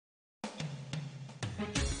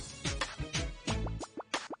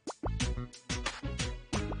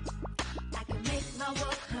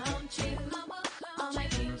want you. All my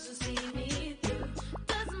dreams will see me through.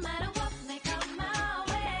 Doesn't matter what may come my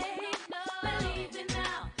way. Believe it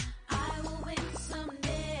now, I will win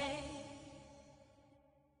someday.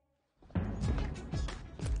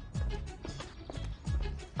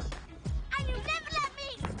 And you never let me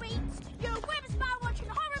eat sweets. You're a whimsical watching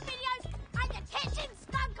horror videos, and your kitchen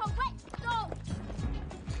stunk of wet salt.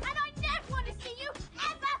 And I never want to see you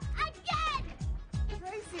ever again.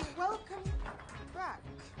 Tracy, welcome back.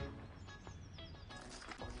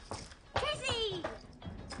 Tracy!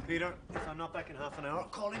 Peter, if I'm not back in half an hour,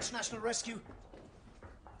 call International Rescue.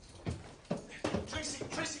 Tracy,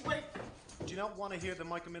 wait! Do you not want to hear the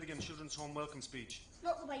Michael Milligan Children's Home welcome speech?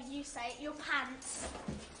 Not the way you say it, your pants.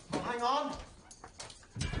 Oh, hang on!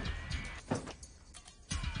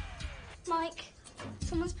 Mike,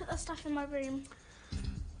 someone's put that stuff in my room.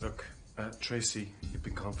 Look, Tracy, you've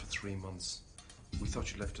been gone for 3 months. We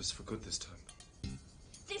thought you left us for good this time.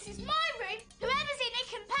 This is my room. Whoever's in it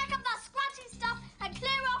can pack up that squatting stuff and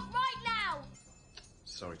clear off right now.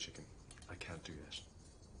 Sorry, chicken. I can't do that.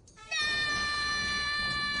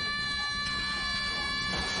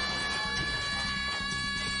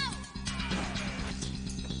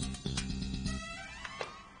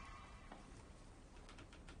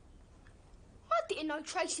 I didn't know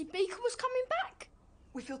Tracy Beaker was coming back.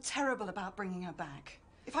 We feel terrible about bringing her back.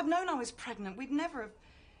 If I'd known I was pregnant, we'd never have...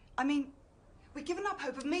 I mean, we'd given up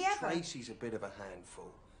hope of me ever. Tracy's a bit of a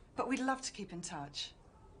handful. But we'd love to keep in touch.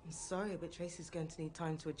 I'm sorry, but Tracy's going to need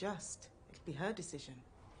time to adjust. It'll be her decision.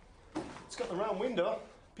 It's got the round window.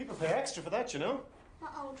 People pay extra for that, you know. My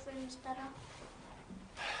old room's better.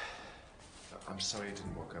 I'm sorry it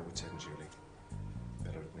didn't work out with Ted and Julie.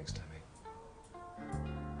 Better next time, eh?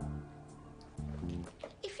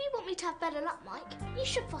 If you want me to have better luck, Mike, you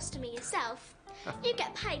should foster me yourself. You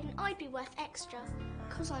get paid and I'd be worth extra.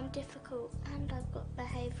 Because I'm difficult and I've got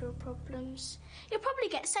behavioural problems. You'll probably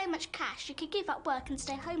get so much cash you could give up work and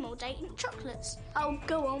stay home all day eating chocolates. Oh,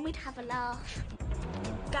 go on, we'd have a laugh.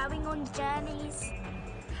 Going on journeys,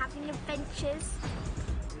 having adventures.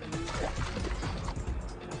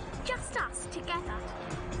 Just us together.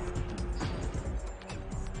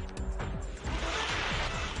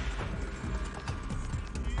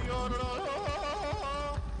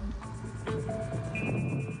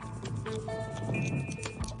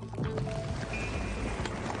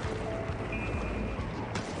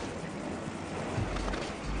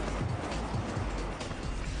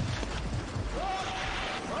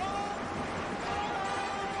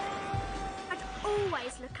 I'd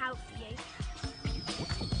always look out for you.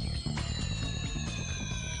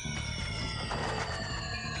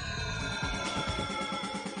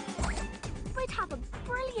 We'd have a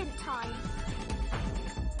brilliant time.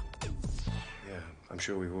 Yeah, I'm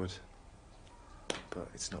sure we would. But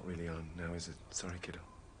it's not really on now, is it? Sorry, kiddo.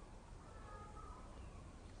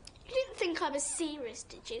 You didn't think I was serious,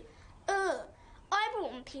 did you? I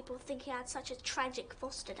don't want people thinking I had such a tragic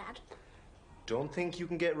foster dad. Don't think you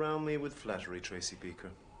can get round me with flattery, Tracy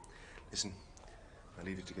Beaker. Listen, I'll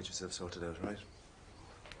leave you to get yourself sorted out, right?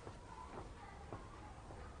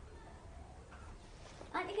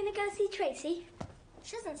 Aren't you going to go see Tracy?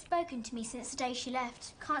 She hasn't spoken to me since the day she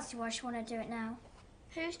left. Can't see why she'd want to do it now.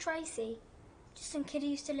 Who's Tracy? Just some kid who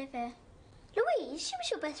used to live here. Louise, she was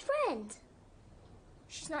your best friend.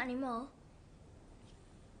 She's not anymore.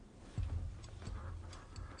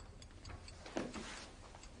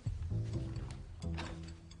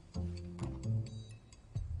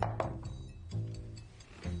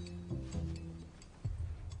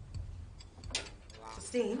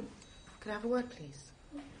 Christine, could I have a word, please?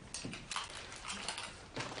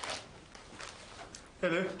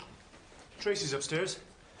 Hello. Tracy's upstairs.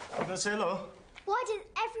 You gonna say hello? Why did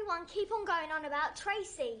everyone keep on going on about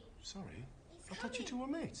Tracy? Sorry. I thought you two were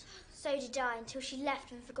mates. So did I, until she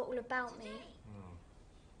left and forgot all about me.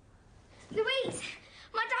 Louise,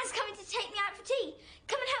 my dad's coming to take me out for tea.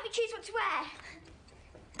 Come and help me choose what to wear.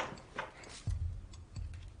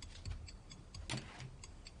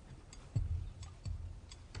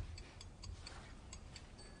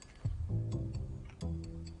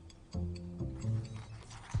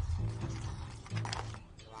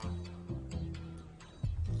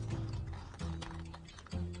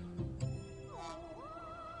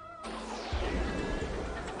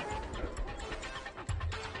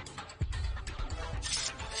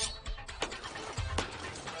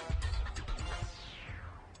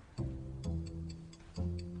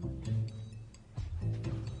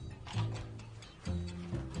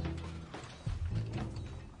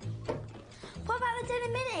 What about the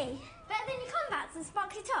denim mini? Better than your combats and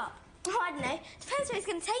sparkly top? Oh, I don't know. Depends where it's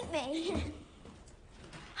going to take me.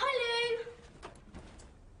 Hi, Lou.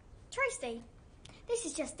 Tracy, this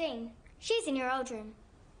is Justine. She's in your old room.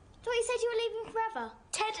 Thought you said you were leaving forever.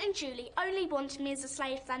 Ted and Julie only wanted me as a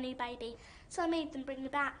slave for their new baby, so I made them bring me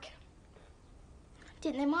back.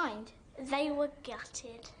 Didn't they mind? They were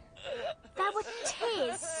gutted. There were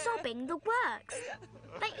tears, sobbing, the works.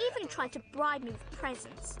 They even tried to bribe me with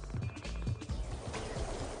presents.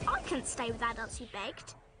 I couldn't stay with adults who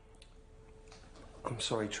begged. I'm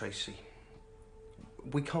sorry, Tracy.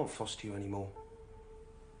 We can't foster you anymore.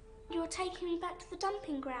 You're taking me back to the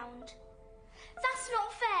dumping ground. That's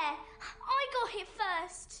not fair. I got here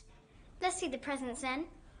first. Let's see the presents then.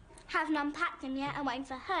 Haven't unpacked them yet. I'm waiting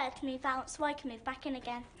for her to move out so I can move back in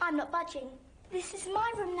again. I'm not budging. This is my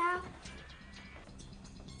room now.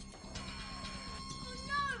 Oh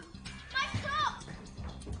no! My clock!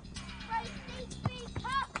 Tracy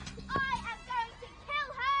Beaker! I am going to kill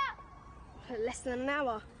her! Less than an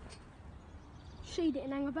hour. She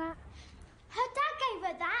didn't hang about. Her dad gave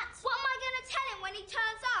her that. What am I going to tell him when he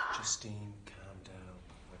turns up? Justine, calm down.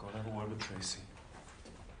 I've got to have a word with Tracy.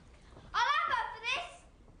 I'll have her for this.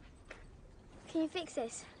 Can you fix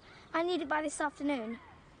this? I need it by this afternoon.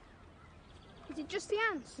 Is it just the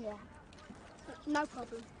ants? Yeah. No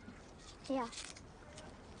problem. Yeah.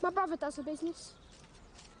 My brother does the business.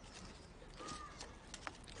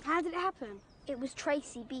 How did it happen? It was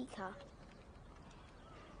Tracy Beaker.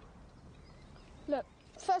 Look,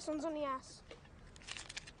 first one's on the ass.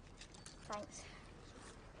 Thanks.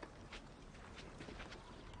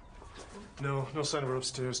 No sign of her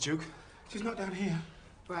upstairs, Duke. She's not down here.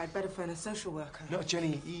 Right, I'd better phone a social worker. No,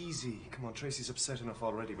 Jenny, easy. Come on, Tracy's upset enough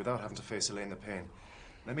already without having to face Elaine the pain.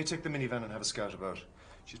 Let me take the minivan and have a scout about.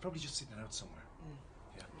 She's probably just sitting out somewhere.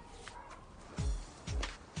 Yeah.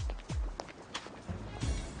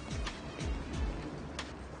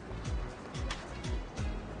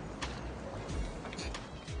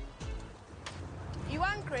 You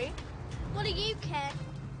hungry? What do you care?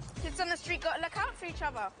 Kids on the street got to look out for each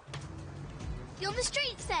other. You're on the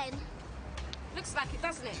streets then? Looks like it,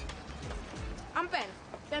 doesn't it? I'm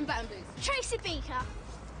Ben Button Booth. Tracy Beaker.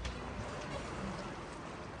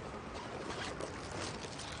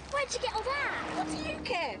 Where'd you get all that? What do you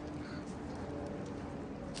care?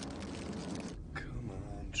 Come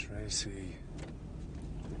on, Tracy.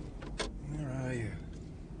 Where are you?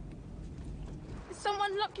 Did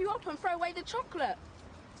someone lock you up and throw away the chocolate?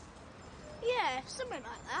 Yeah, something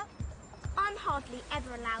like that. I'm hardly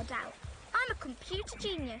ever allowed out. I'm a computer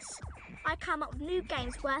genius. I come up with new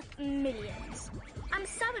games worth millions. I'm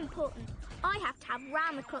so important, I have to have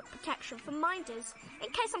round-the-clock protection from minders in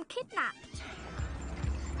case I'm kidnapped.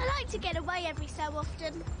 I like to get away every so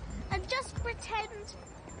often and just pretend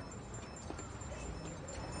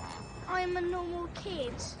I'm a normal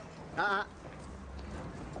kid.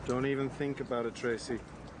 Don't even think about it, Tracy.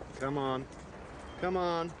 Come on. Come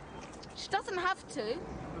on. She doesn't have to.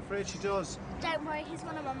 I'm afraid she does. Don't worry, he's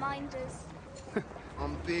one of my minders.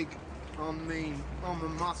 I'm big. I'm mean. I'm a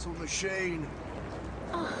muscle machine.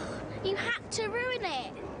 Oh, you had to ruin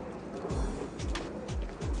it.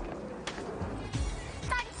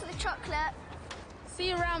 Thanks for the chocolate. See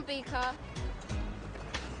you around, Beaker.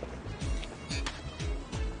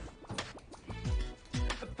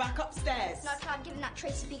 Back upstairs. No, I'm giving that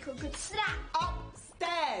Tracy Beaker a good slap.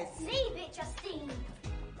 Upstairs. Leave it, Justine.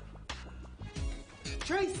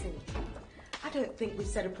 Tracy, I don't think we've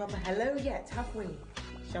said a proper hello yet, have we?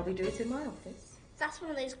 Shall we do it in my office? That's one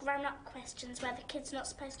of those grown-up questions where the kid's not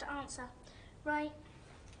supposed to answer. Right?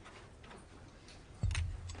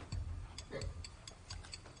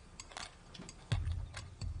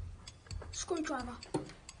 Screwdriver.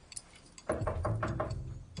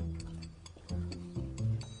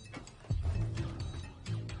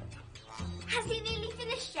 Has he nearly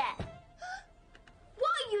finished yet?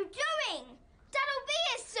 What are you doing? Dad'll be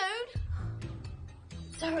here soon.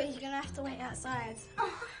 Sorry, you're gonna have to wait outside.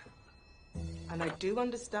 And I do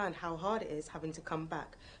understand how hard it is having to come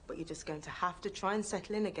back, but you're just going to have to try and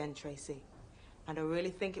settle in again, Tracy. And I really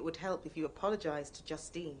think it would help if you apologised to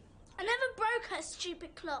Justine. I never broke her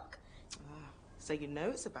stupid clock. So you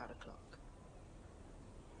know it's about a clock.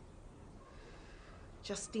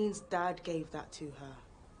 Justine's dad gave that to her.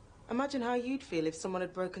 Imagine how you'd feel if someone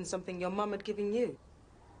had broken something your mum had given you.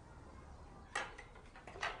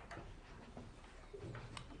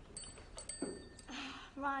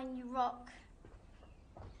 Ryan, you rock.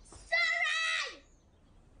 Sorry!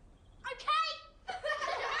 Okay?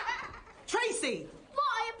 Tracy! What,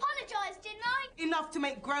 I apologised, didn't I? Enough to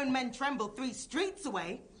make grown men tremble 3 streets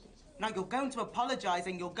away. Now you're going to apologise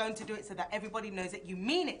and you're going to do it so that everybody knows that you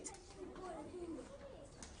mean it.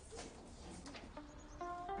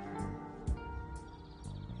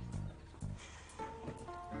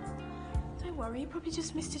 worry, he probably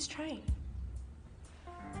just missed his train.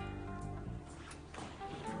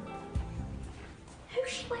 Who's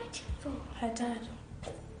she waiting for? Her dad.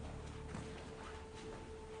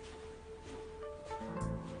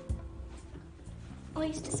 I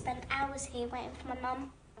used to spend hours here waiting for my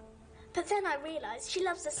mum. But then I realised she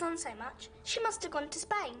loves the sun so much, she must have gone to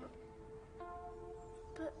Spain.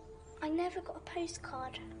 But I never got a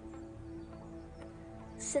postcard.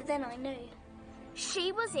 So then I knew.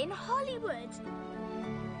 She was in Hollywood.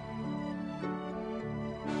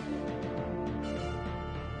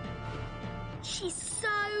 She's so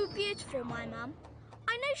beautiful, my mum.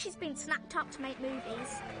 I know she's been snapped up to make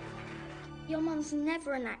movies. Your mum's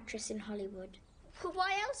never an actress in Hollywood. Well,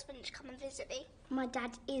 why else wouldn't she come and visit me? My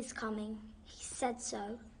dad is coming. He said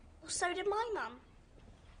so. Well, so did my mum.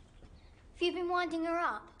 Have you been winding her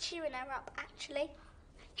up? Cheering her up, actually.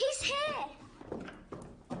 He's here!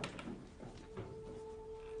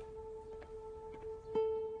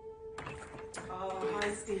 Oh,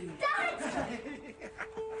 hi, Steve. Dad!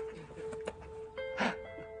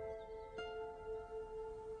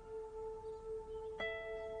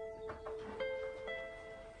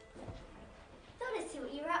 See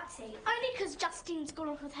what you're up to. Only because Justine's gone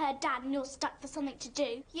off with her dad and you're stuck for something to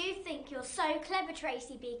do. You think you're so clever,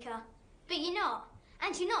 Tracy Beaker. But you're not.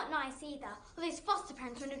 And you're not nice either. All those foster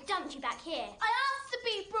parents would have dumped you back here. I asked to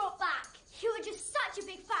be brought back. You were just such a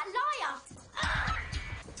big fat liar.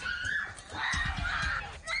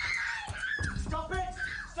 Stop it!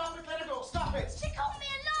 Stop it, let her go! Stop it! She called me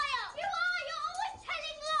a liar. You are. You're always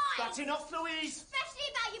telling lies. That's enough, Louise! Especially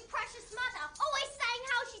about your precious mother. Always saying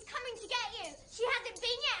how she's coming to get you. She hasn't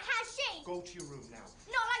been yet, has she? Go to your room now.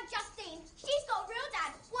 Not like Justine. She's got a real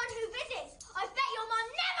dad, one who visits. I bet your mum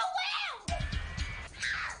never will!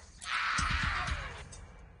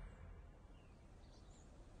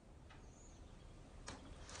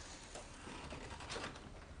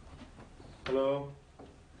 Hello?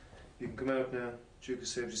 You can come out now. Duke has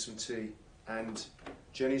saved you some tea. And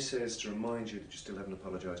Jenny says to remind you that you still haven't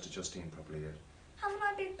apologised to Justine properly yet. Haven't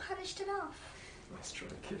I been punished enough? Let's try,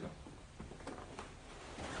 kiddo.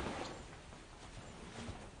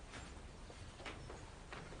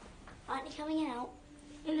 Aren't you coming out?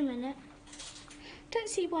 In a minute. Don't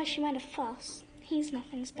see why she made a fuss. He's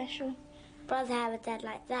nothing special. Brother have a dad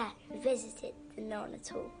like that who visited and no one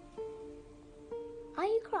at all. Are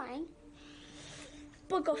you crying?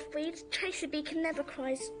 Bug off, Breed. Tracy Beaker never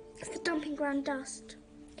cries. It's the dumping ground dust.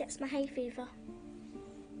 Gets my hay fever.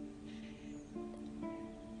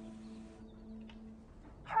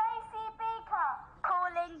 Tracy Beaker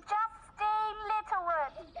calling Justine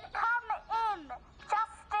Littlewood. Come in,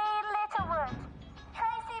 Justine Littlewood.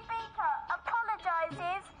 Tracy Beaker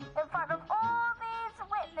apologises in front of all these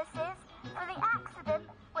witnesses for the accident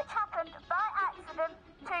which happened by accident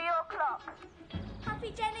to your clock.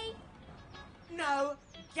 Happy, Jenny? No,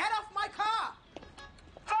 get off my car!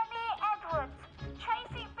 Jenny Edwards.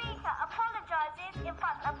 Tracy Beaker apologises in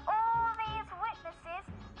front of all these witnesses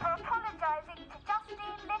for apologising to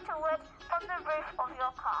Justine Littlewood from the roof of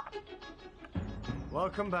your car.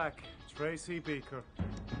 Welcome back, Tracy Beaker.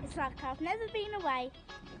 It's like I've never been away.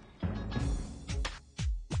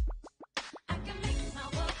 I can make my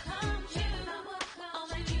world come true. All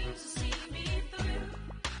my dreams will see me through,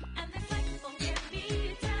 and the fight won't get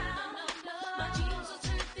me down. My dreams will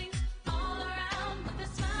turn things all around with a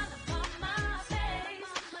smile upon my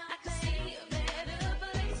face. I can see a better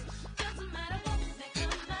place. Doesn't matter what may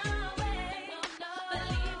come my way.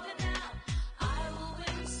 Believe it now, I will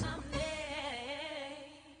win someday.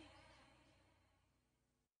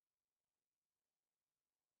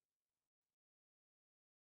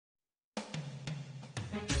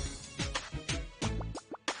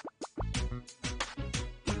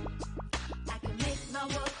 I can make my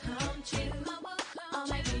world come true. All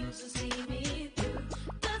my dreams will see me through.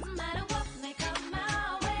 Doesn't matter what may come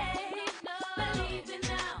my way. Believe it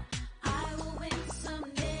now, I will win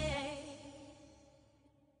someday.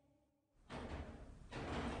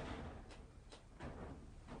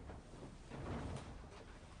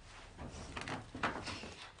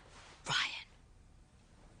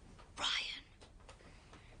 Ryan,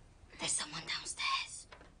 there's someone downstairs.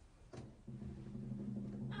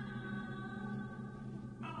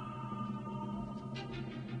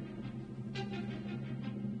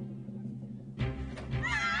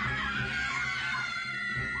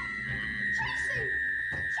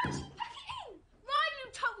 Tracy, pack it in! Ryan, you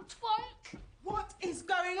total twonk! What is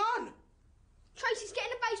going on? Tracy's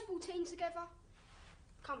getting a baseball team together.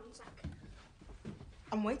 Come on, Zach.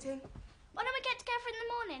 I'm waiting. Why don't we get together in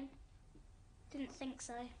the morning? Didn't think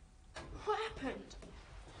so. What happened?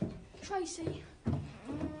 Tracy.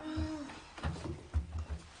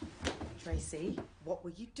 Tracy. What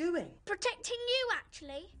were you doing? Protecting you,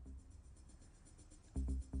 actually.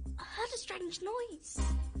 I heard a strange noise.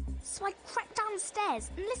 So I crept downstairs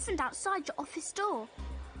and listened outside your office door.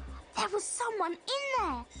 There was someone in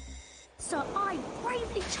there. So I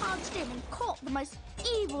bravely charged in and caught the most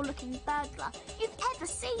evil-looking burglar you've ever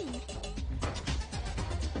seen.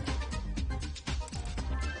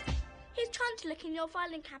 He's trying to look in your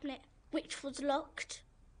filing cabinet, which was locked.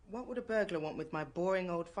 What would a burglar want with my boring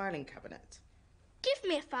old filing cabinet? Give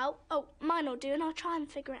me a file. Oh, mine will do, and I'll try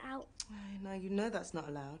and figure it out. Now, you know that's not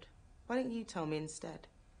allowed. Why don't you tell me instead?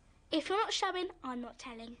 If you're not showing, I'm not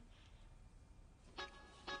telling.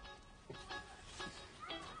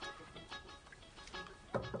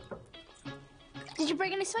 Did you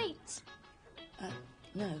bring any sweets?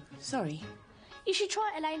 No, sorry. You should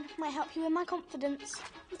try it, Elaine. Might help you in my confidence.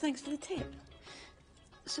 Well, thanks for the tip.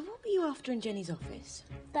 So what were you after in Jenny's office?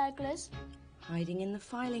 Burglars. Hiding in the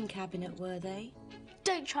filing cabinet, were they?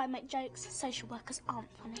 Don't try and make jokes. Social workers aren't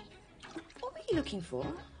funny. What were you looking for?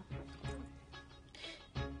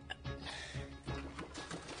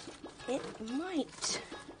 It might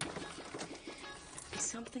be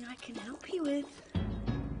something I can help you with.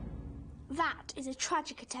 That is a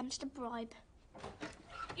tragic attempt at a bribe.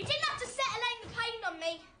 You didn't have to set Elaine the pain on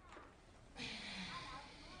me.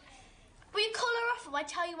 Will you call her off if I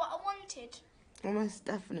tell you what I wanted? Almost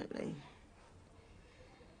definitely.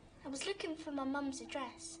 I was looking for my mum's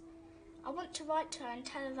address. I want to write to her and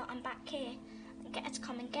tell her that I'm back here and get her to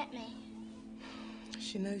come and get me.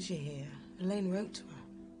 She knows you're here. Elaine wrote to her.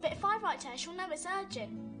 But if I write to her, she'll know it's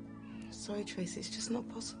urgent. Sorry, Tracy, it's just not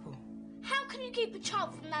possible. How can you keep a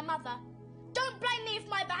child from their mother? Don't blame me if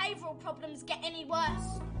my behavioural problems get any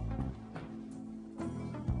worse.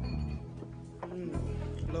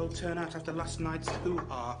 Low turnout after last night's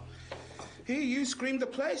hoo-ha. Here, you screamed the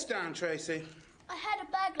place down, Tracy. I heard a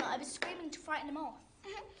burglar. I was screaming to frighten him off.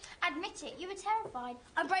 Admit it, you were terrified.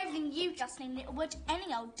 I'm braver than you, Justine Littlewood,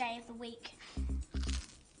 any old day of the week.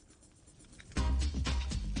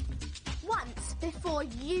 Once, before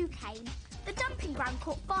you came, the dumping ground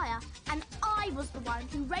caught fire, and I was the one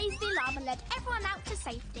who raised the alarm and led everyone out to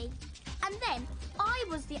safety. And then, I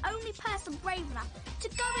was the only person brave enough to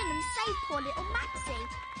go in and save poor little Maxie.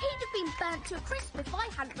 He'd have been burnt to a crisp if I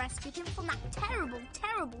hadn't rescued him from that terrible,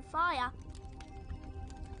 terrible fire.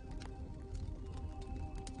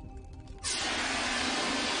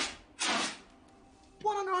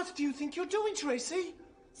 What on earth do you think you're doing, Tracy?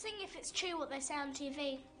 Seeing if it's true what they say on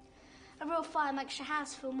TV. A real fire makes your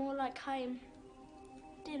house feel more like home.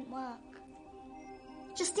 Didn't work.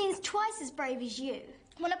 Justine's twice as brave as you.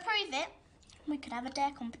 Want to prove it? We could have a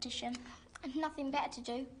dare competition. And nothing better to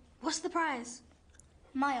do. What's the prize?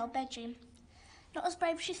 My old bedroom. Not as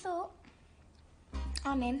brave as you thought.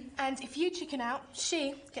 I'm in. And if you chicken out,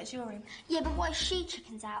 she gets your room. Yeah, but what if she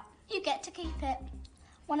chickens out? You get to keep it.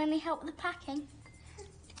 Want any help with the packing?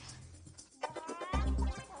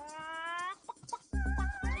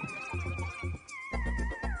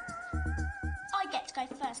 I get to go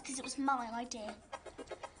first because it was my idea.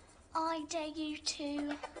 I dare you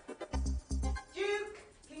to... Duke,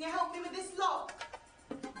 can you help me with this lock?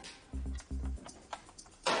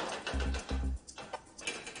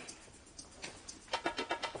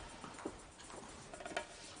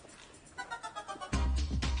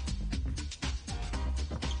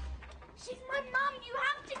 She's my mum. You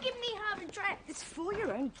have to give me her address. It's for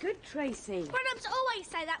your own good, Tracy. Grown-ups always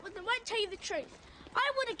say that, but they won't tell you the truth.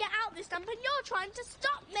 I want to get out this dump and you're trying to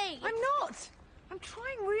stop me. I'm not. I'm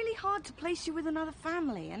trying really hard to place you with another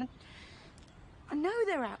family, and I know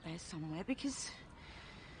they're out there somewhere because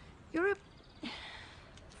you're a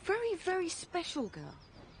very, very special girl.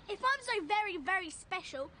 If I'm so very, very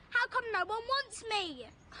special, how come no one wants me?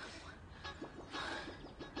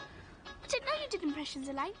 I didn't know you did impressions,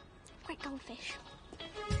 Elaine. Great goldfish.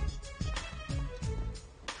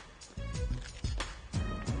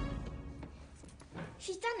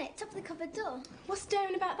 She's done it, top of the cupboard door. What's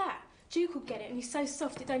daring about that? Duke will get it, and he's so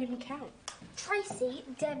soft it don't even count. Tracy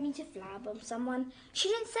dared me to flower bomb someone. She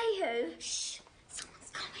didn't say who. Shh,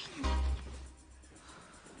 someone's coming.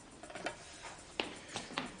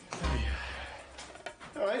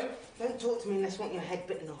 All right. Don't talk to me unless you want your head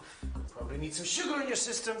bitten off. Probably need some sugar in your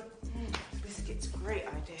system. Biscuits, great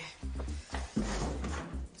idea.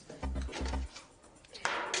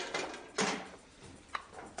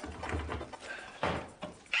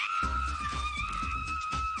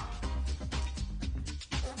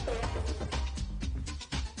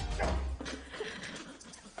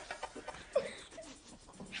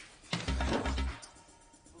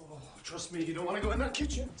 Trust me, you don't want to go in that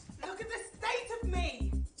kitchen. Look at the state of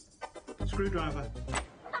me! Screwdriver.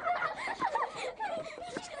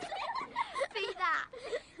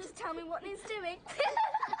 tell me what needs doing.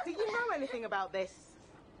 Do you know anything about this?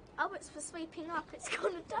 Oh, it's for sweeping up. It's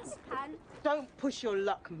called a dustpan. Don't push your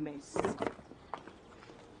luck, miss. Are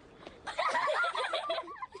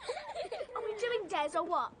we doing dares or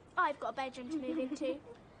what? I've got a bedroom to move into.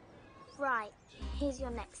 Right, here's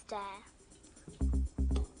your next dare.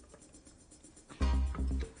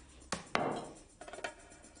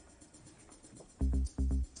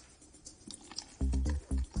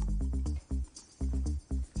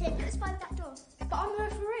 Here, let's find that door. But I'm the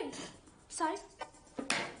referee. So?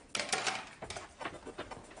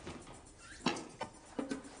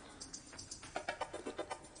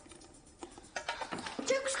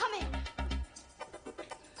 Duke's coming!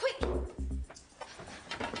 Quick! On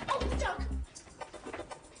the duck!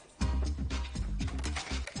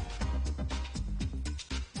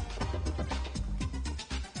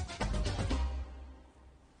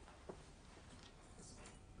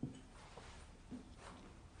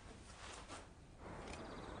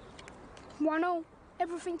 One all.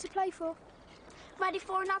 Everything to play for. Ready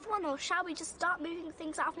for another one, or shall we just start moving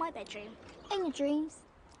things out of my bedroom? In your dreams.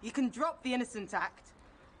 You can drop the innocent act.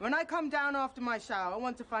 When I come down after my shower, I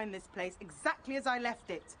want to find this place exactly as I left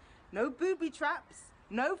it. No booby traps,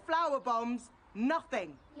 no flower bombs,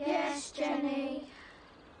 nothing. Yes, Jenny.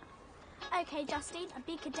 Okay, Justine, a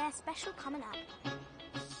Beaker Dare special coming up.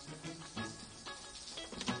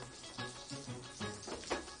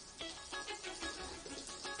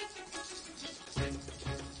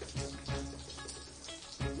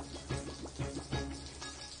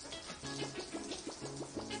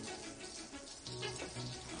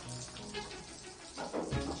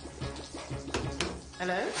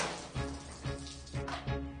 Hello?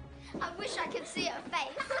 I wish I could see her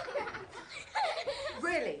face.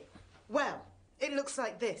 Really? Well, it looks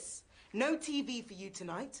like this. No TV for you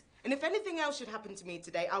tonight. And if anything else should happen to me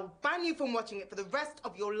today, I'll ban you from watching it for the rest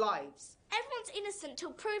of your lives. Everyone's innocent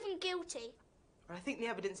till proven guilty. I think the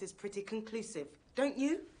evidence is pretty conclusive, don't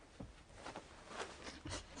you?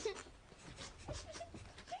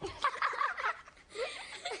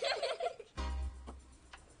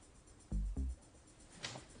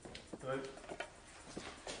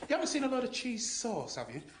 You haven't seen a lot of cheese sauce, have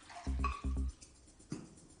you?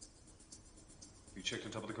 You checked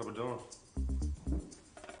on top of the cupboard door?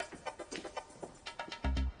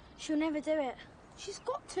 She'll never do it. She's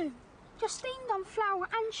got to. Justine done flour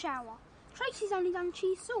and shower. Tracy's only done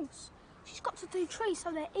cheese sauce. She's got to do three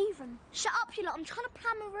so they're even. Shut up, you lot. I'm trying to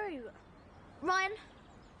plan a route. Ryan?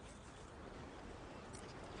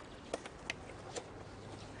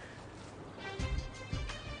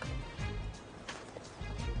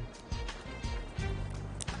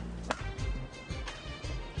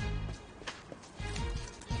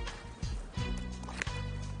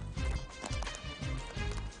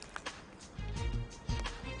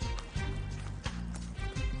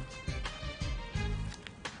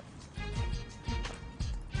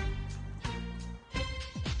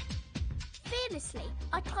 Fearlessly,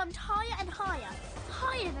 I climbed higher and higher,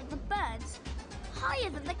 higher than the birds, higher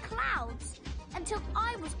than the clouds, until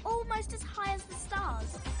I was almost as high as the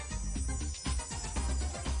stars.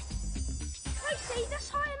 Tracy, that's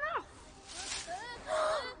high enough.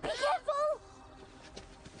 Be careful!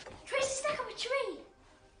 Tracy, stuck up a tree.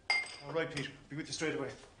 All right, Peter. Be with you straight away.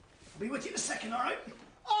 I'll be with you in a second, all right?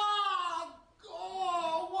 Oh,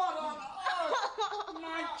 what on earth?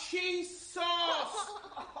 My cheese sauce!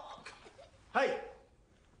 Hey,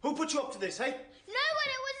 who put you up to this, hey? No one,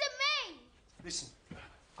 it wasn't me. Listen,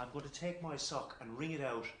 I'm going to take my sock and wring it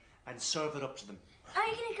out and serve it up to them. Are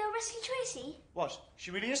you going to go rescue Tracy? What?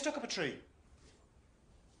 She really is stuck up a tree?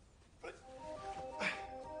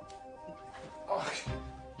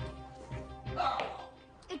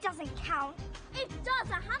 It doesn't count. It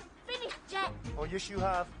does. I haven't finished yet. Oh, yes, you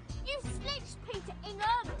have. You snitched, Peter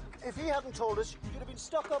Ingham. If he hadn't told us, you'd have been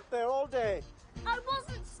stuck up there all day. I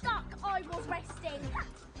wasn't stuck. I was resting.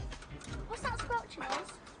 What's that spelt,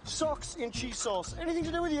 Charles? Socks in cheese sauce. Anything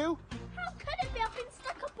to do with you? How could it be? I've been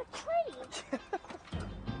stuck up a tree.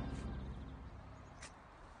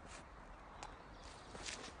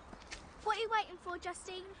 What are you waiting for,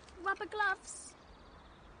 Justine? Rubber gloves?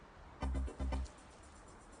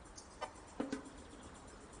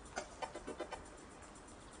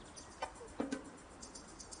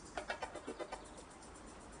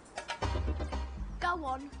 Go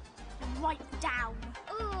on. Right down.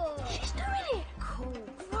 Oh. She's doing it. Cool.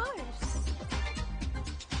 Gross.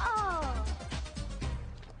 Oh.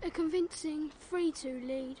 A convincing 3-2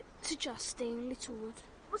 lead to Justine Littlewood.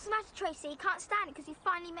 What's the matter, Tracy? You can't stand it because you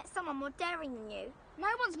finally met someone more daring than you.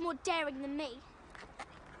 No one's more daring than me.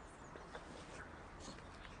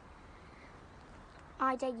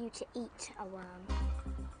 I dare you to eat a worm.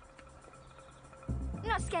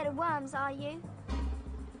 You're not scared of worms, are you?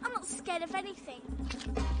 I'm not scared of anything.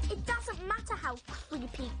 It doesn't matter how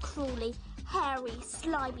creepy, crawly, hairy,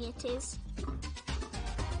 slimy it is.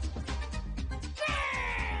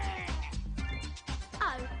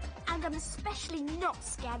 Oh, and I'm especially not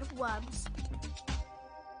scared of worms.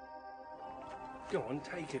 Go on,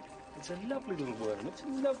 take it. It's a lovely little worm. It's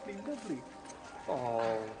lovely, lovely.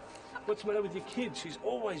 Oh, what's the matter with your kid? She's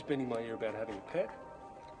always been in my ear about having a pet.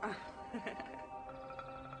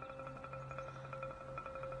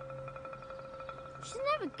 She's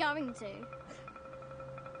never going to.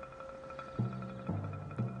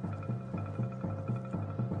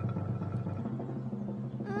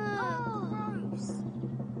 Gross.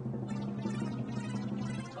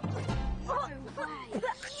 No way.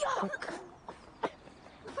 Yuck.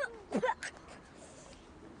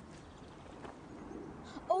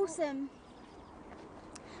 Awesome.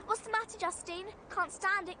 What's the matter, Justine? Can't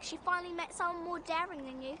stand it 'cause you finally met someone more daring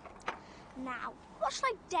than you. Now, what shall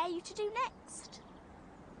I dare you to do next?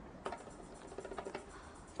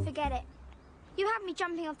 Forget it. You have me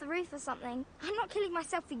jumping off the roof or something. I'm not killing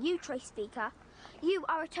myself for you, Tracy Beaker. You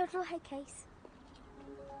are a total head case.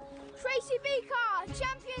 Tracy Beaker,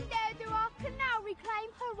 champion daredevil, can now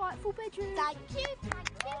reclaim her rightful bedroom. Thank you,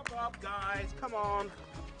 thank you. Up, guys, come on.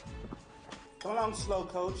 Come along, slow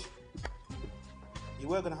coach. You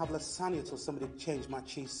were going to have lasagna till somebody changed my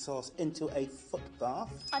cheese sauce into a foot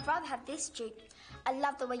bath. I'd rather have this, Duke. I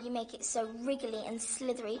love the way you make it so wriggly and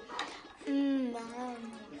slithery.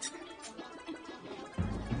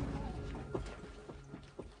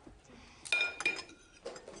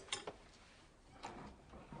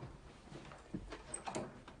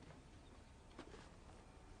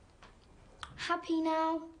 Happy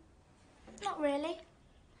now? Not really.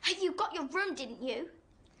 You got your room, didn't you?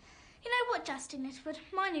 You know what, Justin Litwood?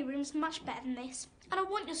 My new room's much better than this. And I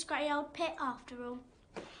want your grey old pit after all.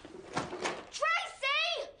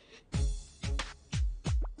 Tracy!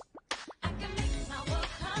 I can make my world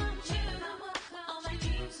come true. All my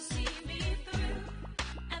dreams will see me through.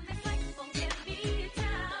 And the fight won't get me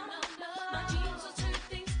down. My dreams will turn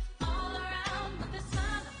things all around. With a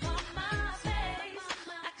smile upon my face,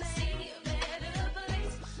 I can see a better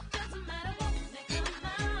place. Doesn't matter what may come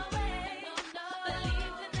my way.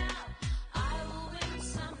 Believe it now, I will win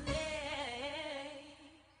someday.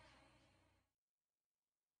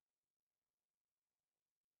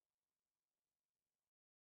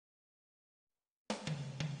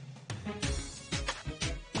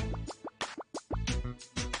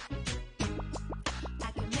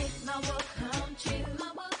 I can make my world come true.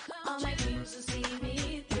 All my dreams will see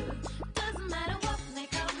me through. Doesn't matter what may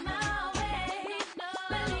come my way.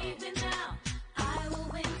 Believe me now, I will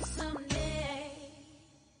win someday.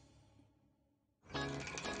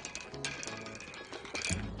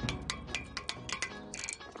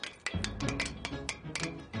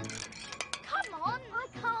 Come on! I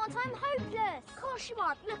can't. I'm hopeless. Of course you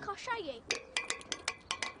aren't. Look, I'll show you.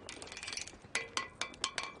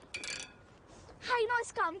 Hey,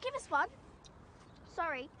 nice gum. Give us one.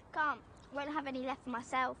 Sorry, can't. Won't have any left for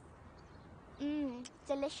myself.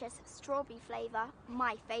 Delicious strawberry flavour.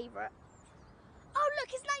 My favourite. Oh,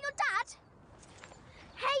 look, isn't that your dad?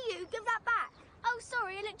 Hey, you, give that back. Oh,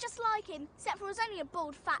 sorry, it looked just like him, except for it was only a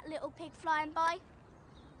bald, fat little pig flying by.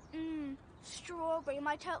 Strawberry,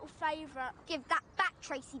 my total favourite. Give that back,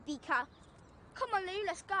 Tracy Beaker. Come on, Lou,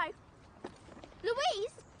 let's go.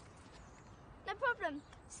 Louise? No problem.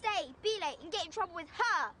 Stay, be late, and get in trouble with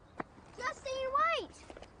her. Justine, wait.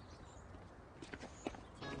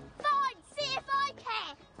 Fine, see if I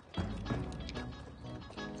care.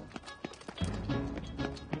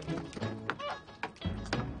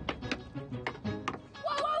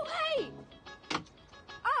 Whoa, hey!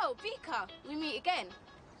 Oh, Beaker, we meet again.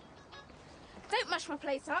 Don't mash my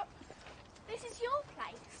place up. This is your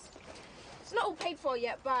place. It's not all paid for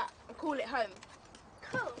yet, but I call it home.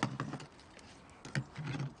 Cool.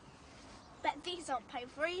 Bet these aren't paid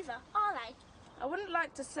for either, are they? I wouldn't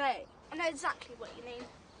like to say. I know exactly what you mean.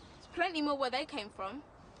 There's plenty more where they came from.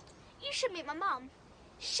 You should meet my mum.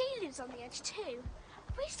 She lives on the edge too.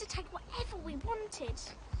 We used to take whatever we wanted.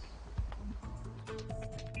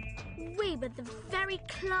 We were the very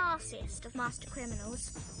classiest of master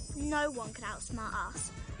criminals. No one could outsmart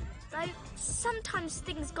us. Though sometimes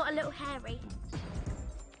things got a little hairy.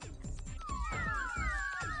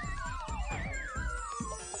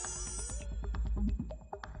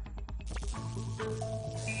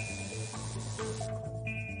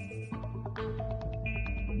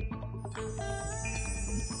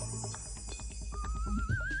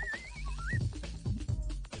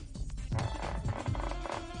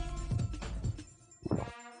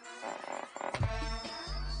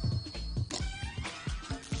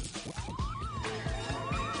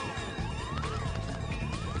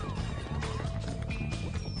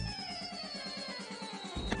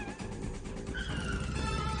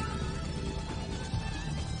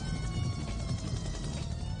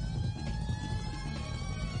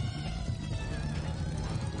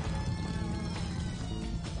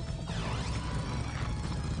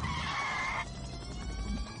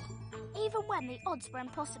 even when the odds were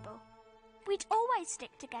impossible. We'd always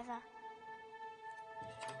stick together.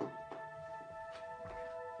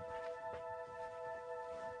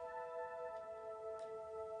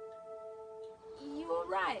 You all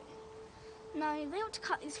right? No, they ought to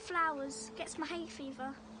cut these flowers. Gets my hay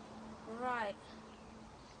fever. Right.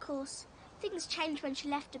 Of course, things changed when she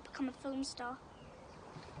left to become a film star.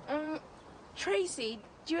 Tracy,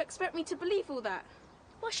 do you expect me to believe all that?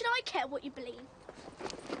 Why should I care what you believe?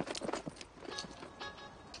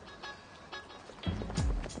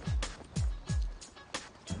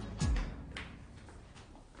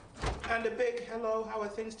 And a big hello, how are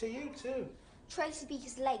things to you too? Tracy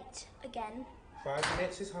Beaker's late again. 5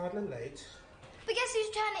 minutes is hardly late. But guess whose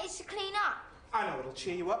turn it is to clean up? I know it'll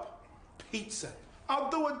cheer you up. Pizza. I'll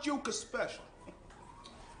do a Juka special.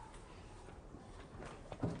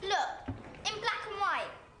 Look, in black and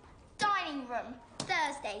white. Dining room,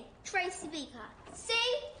 Thursday, Tracy Beaker. See?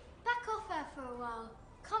 Back off her for a while.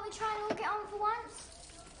 Can't we try and all get on for once?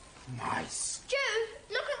 Nice. Jude,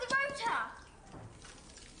 look at the rota.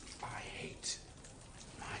 I hate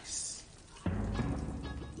nice.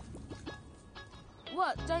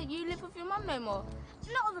 What, don't you live with your mum no more?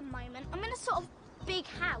 Not at the moment. I'm in a sort of big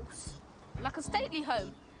house. Like a stately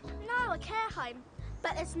home? No, a care home.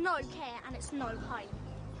 But there's no care and it's no home.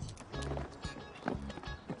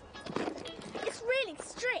 It's really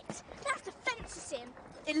strict. They have to fence us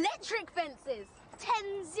in. Electric fences?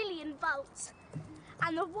 10 zillion volts.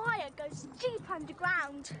 And the wire goes deep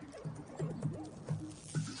underground.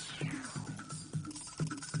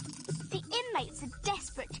 The inmates are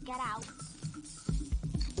desperate to get out.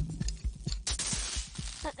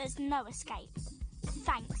 But there's no escape,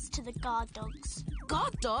 thanks to the guard dogs.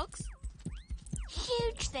 Guard dogs?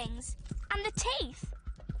 Huge things. And the teeth.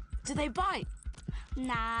 Do they bite?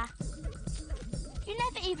 Nah. You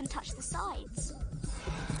never even touch the sides.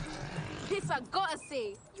 This I gotta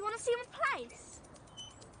see. You want to see my place?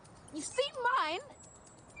 You've seen mine?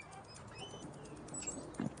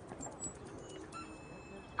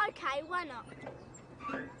 Okay, why not?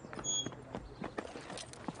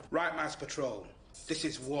 Right, Mass Patrol. This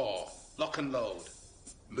is war. Lock and load.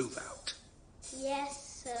 Move out.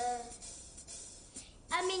 Yes, sir.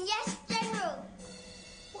 Yes, General.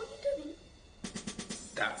 What are you doing?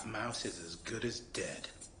 That mouse is as good as dead.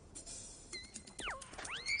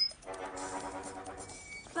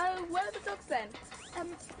 So, where are the dogs then?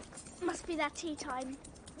 Must be their tea time.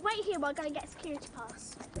 Wait here while I go and get a security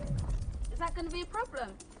pass. Is that going to be a problem?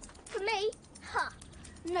 For me? Huh.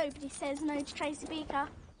 Nobody says no to Tracy Beaker.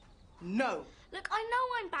 No. Look, I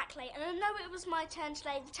know I'm back late and I know it was my turn to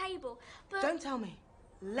lay the table, but... Don't tell me.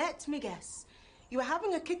 Let me guess. You were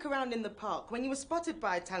having a kick around in the park when you were spotted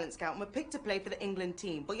by a talent scout and were picked to play for the England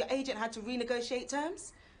team, but your agent had to renegotiate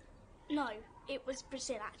terms? No, it was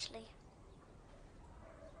Brazil, actually.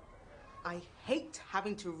 I hate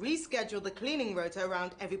having to reschedule the cleaning rota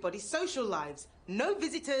around everybody's social lives. No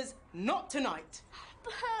visitors, not tonight.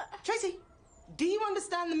 But... Tracy, do you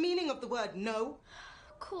understand the meaning of the word no?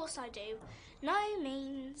 Of course I do. No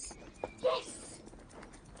means... Yes!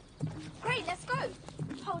 Great, let's go.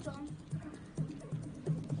 Hold on.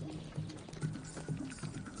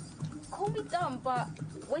 Call me dumb, but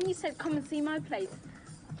when you said come and see my place,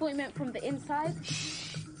 I thought you meant from the inside.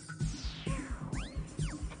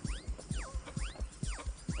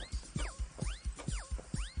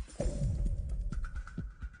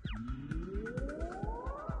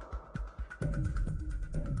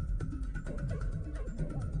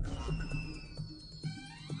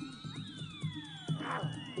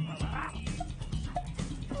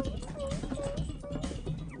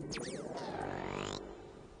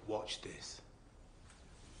 Watch this.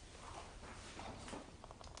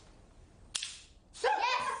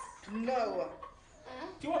 No.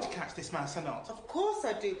 Do you want to catch this mouse or not? Of course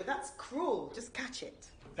I do, but that's cruel. Just catch it.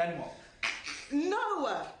 Then what?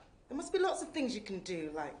 No! There must be lots of things you can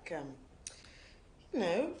do, like, you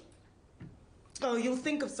know. Oh, you'll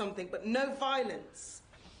think of something, but no violence.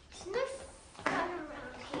 There's no fun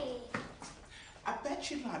around here. I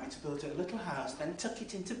bet you'd like me to build a little house, then tuck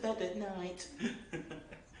it into bed at night.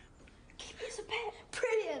 Keep it as a pet.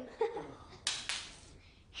 Brilliant.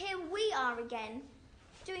 Here we are again,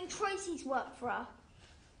 doing Tracy's work for her.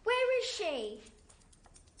 Where is she?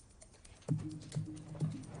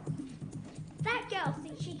 That girl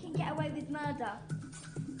thinks she can get away with murder.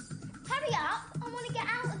 Hurry up, I want to get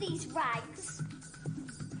out of these rags.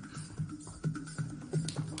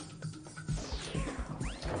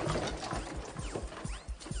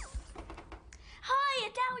 Hi,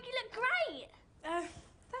 Adele, you look great.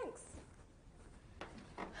 Thanks.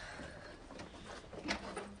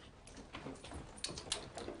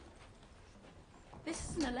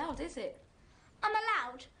 allowed, is it? I'm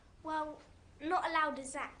allowed. Well, not allowed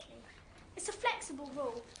exactly. It's a flexible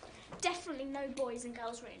rule. Definitely no boys and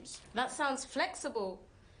girls' rooms. That sounds flexible.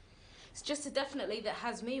 It's just a definitely that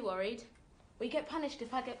has me worried. We get punished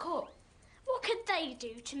if I get caught. What could they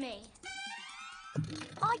do to me?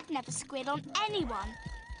 I'd never squid on anyone.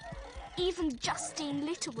 Even Justine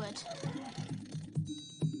Littlewood.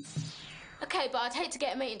 Okay, but I'd hate to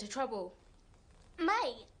get a mate into trouble.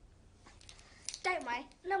 Mate? Don't worry,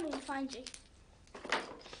 no one will find you.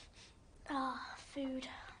 Ah, food.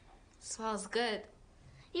 Smells good.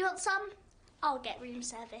 You want some? I'll get room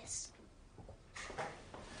service.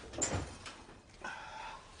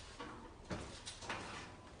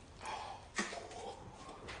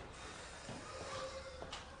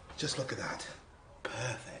 Just look at that.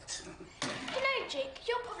 Perfect. You know, Jake,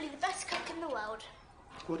 you're probably the best cook in the world.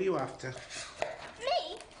 What are you after?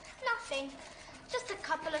 Me? Nothing. Just a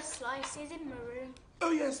couple of slices in my room.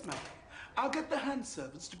 Oh, yes, ma'am. I'll get the hand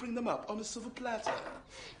servants to bring them up on a silver platter.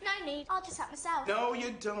 No need. I'll just have myself. No,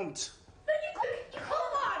 you don't. But you come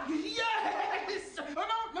on! Yes!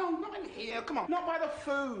 Oh, no, not in here. Come on. Not by the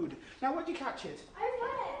food. Now, where'd you catch it? Over there.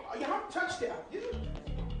 Oh, you haven't touched it, have you?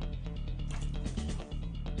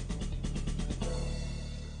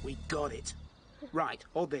 We got it. Right,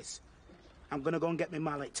 hold this. I'm gonna go and get my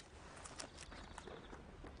mallet.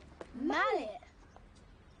 Mallet?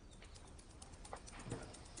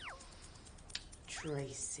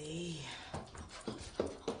 Tracy.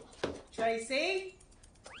 Tracy?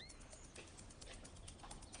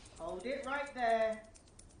 Hold it right there.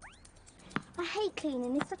 I hate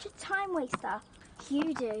cleaning. It's such a time waster.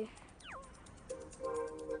 You do.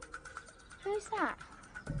 Who's that?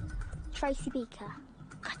 Tracy Beaker.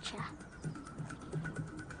 Gotcha.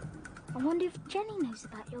 I wonder if Jenny knows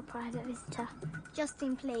about your private visitor.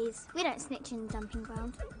 Justine, please. We don't snitch in the dumping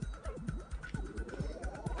ground.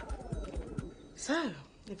 So,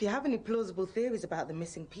 if you have any plausible theories about the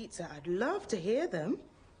missing pizza, I'd love to hear them.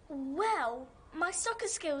 Well, my soccer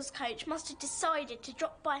skills coach must have decided to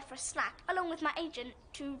drop by for a snack along with my agent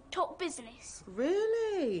to talk business.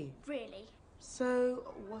 Really? Really. So,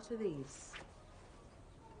 what are these?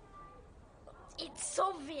 It's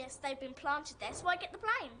obvious they've been planted there, so I get the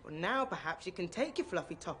blame. Well, now perhaps you can take your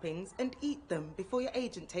fluffy toppings and eat them before your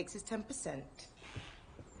agent takes his 10%.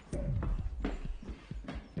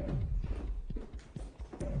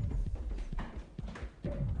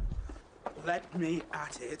 Let me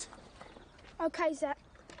at it. OK, Zach.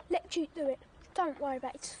 Let Duke do it. Don't worry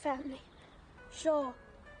about his family. Sure,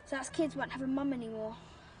 Zach's kids won't have a mum anymore.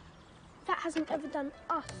 That hasn't ever done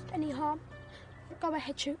us any harm. Go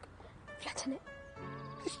ahead, Duke. Flatten it.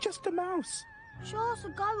 It's just a mouse. Sure, so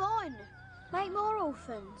go on. Make more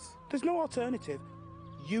orphans. There's no alternative.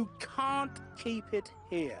 You can't keep it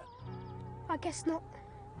here. I guess not.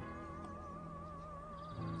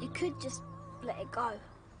 You could just let it go.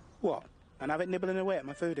 What? And have it nibbling away at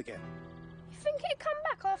my food again? You think it'd come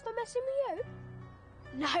back after messing with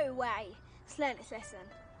you? No way. It's learned its lesson.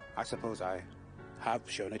 I suppose I have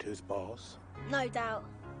shown it who's boss. No doubt.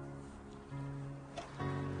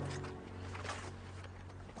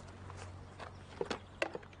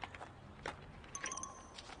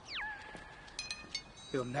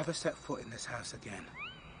 He'll never set foot in this house again.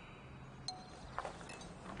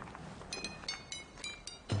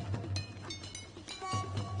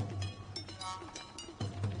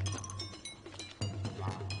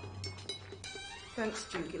 Thanks,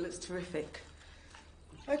 Duke. It looks terrific.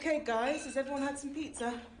 OK, guys, has everyone had some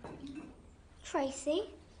pizza? Tracy,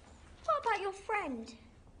 what about your friend?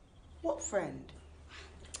 What friend?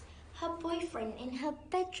 Her boyfriend in her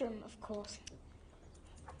bedroom, of course.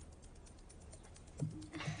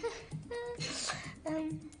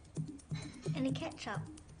 Any ketchup?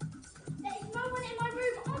 There's no one in my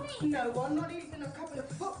room, Ollie! No one, not even a couple of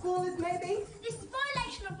footballers, maybe? This is a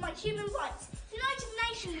violation of my human rights. The United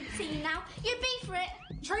Nations would see you now. You'd be for it.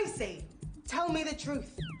 Tracy, tell me the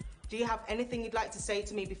truth. Do you have anything you'd like to say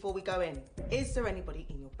to me before we go in? Is there anybody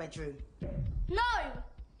in your bedroom? No!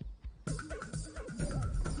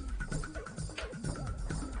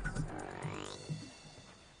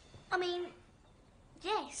 I mean,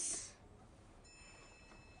 yes.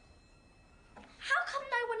 How come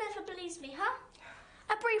no one ever believes me, huh?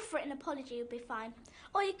 A brief written apology would be fine.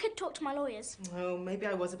 Or you could talk to my lawyers. Well, maybe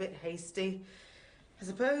I was a bit hasty. I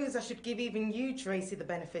suppose I should give even you, Tracy, the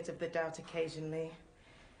benefit of the doubt occasionally.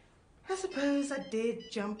 I suppose I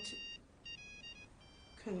did jump to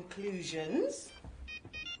conclusions.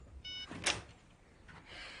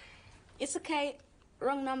 It's okay.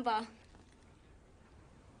 Wrong number.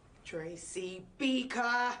 Tracy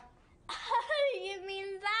Beaker. Oh, you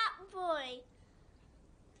mean that boy?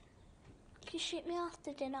 you shoot me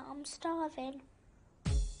after dinner? I'm starving.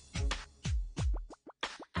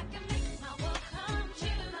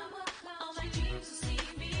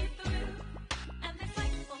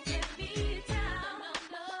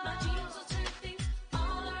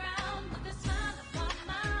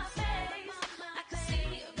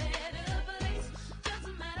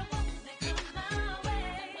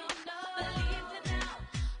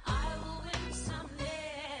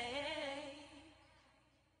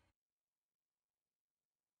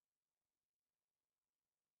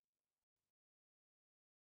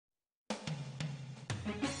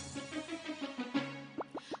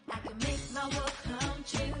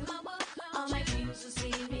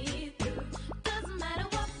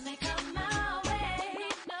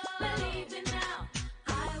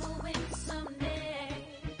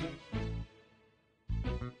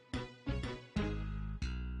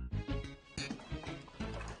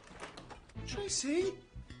 Tracy?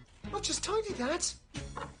 Not just tidy that.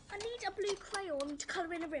 I need a blue crayon to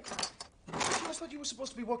colour in a river. I thought you were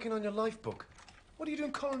supposed to be working on your life book. What are you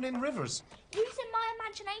doing colouring in rivers? Using my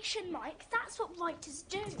imagination, Mike. That's what writers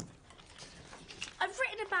do. I've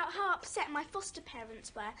written about how upset my foster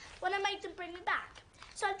parents were when I made them bring me back.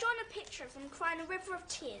 So I've drawn a picture of them crying a river of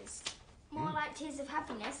tears. More like tears of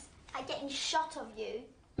happiness at getting shot of you.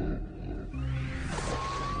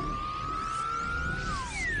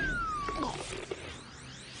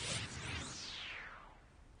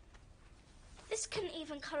 This couldn't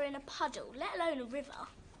even colour in a puddle, let alone a river.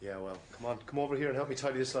 Yeah, well, come over here and help me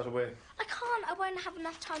tidy this lot away. I can't. I won't have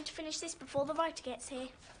enough time to finish this before the writer gets here.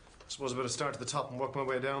 I suppose I better start at the top and work my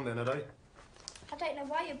way down then, had I? I don't know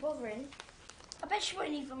why you're bothering. I bet she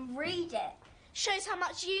won't even read it. Shows how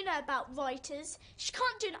much you know about writers. She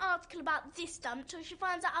can't do an article about this dump till she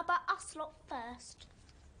finds out about us lot first.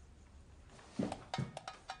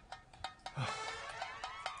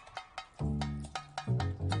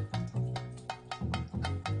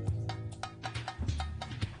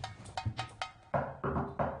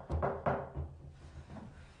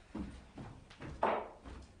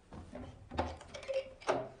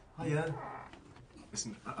 Hiya.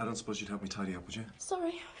 Listen, I don't suppose you'd help me tidy up, would you?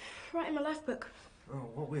 Sorry, writing my life book. Oh,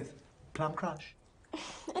 what with? Plan crash?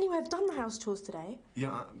 Anyway, I've done my house chores today.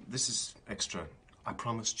 Yeah, this is extra. I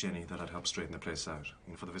promised Jenny that I'd help straighten the place out,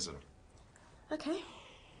 for the visitor. Okay.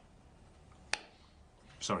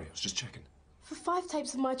 Sorry, I was just checking. For 5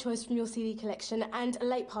 tapes of my choice from your CD collection and a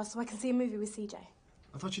late pass so I can see a movie with CJ.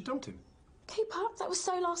 I thought you dumped him. Keep up, that was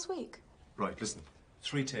so last week. Right, listen.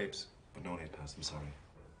 3 tapes, but no late pass, I'm sorry.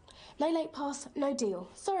 No late pass, no deal.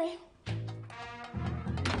 Sorry.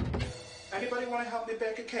 Anybody want to help me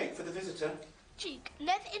bake a cake for the visitor? Duke,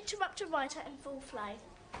 never interrupt a writer in full flow.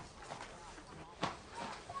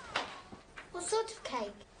 What sort of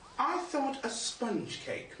cake? I thought a sponge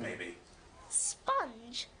cake, maybe.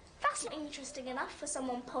 Sponge? That's not interesting enough for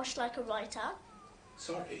someone posh like a writer.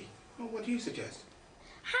 Sorry. Well, what do you suggest?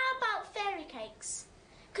 How about fairy cakes?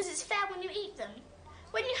 Because it's fair when you eat them.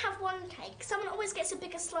 When you have one cake, someone always gets a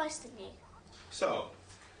bigger slice than you. So,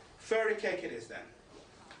 fairy cake it is then.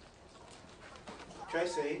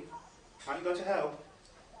 Tracy, are you going to help?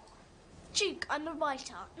 Duke, I'm a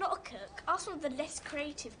writer, not a cook. Ask one of the less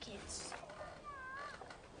creative kids.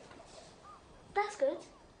 That's good.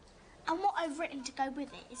 And what I've written to go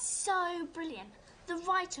with it is so brilliant. The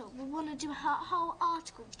writer will want to do her whole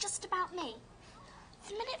article just about me.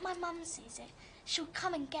 The minute my mum sees it, she'll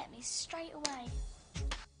come and get me straight away.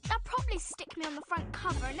 They'll probably stick me on the front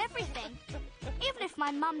cover and everything. Even if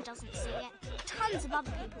my mum doesn't see it, tons of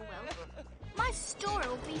other people will. My story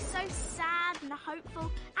will be so sad and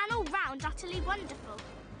hopeful and all round utterly wonderful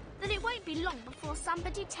that it won't be long before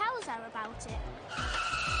somebody tells her about it.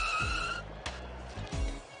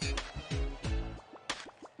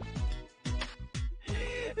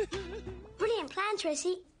 Brilliant plan,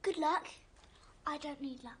 Tracy. Good luck. I don't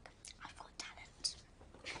need luck. I've got talent.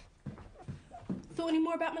 Thought any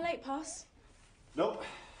more about my late pass? Nope.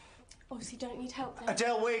 Obviously don't need help then.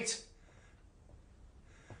 Adele, wait!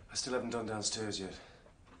 I still haven't done downstairs yet.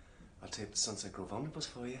 I'll tape the Sunset Grove omnibus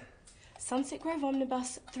for you. Sunset Grove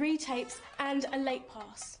omnibus, 3 tapes and a late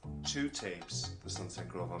pass. 2 tapes, the Sunset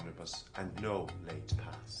Grove omnibus, and no late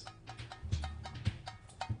pass.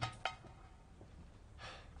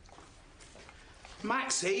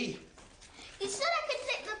 Maxie! You said I could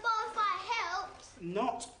lick the bar if I helped.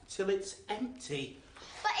 Not till it's empty.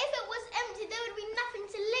 But if it was empty, there would be nothing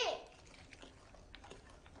to lick.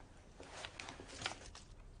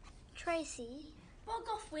 Tracy? Bog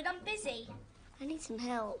off, Win, I'm busy. I need some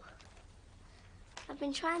help. I've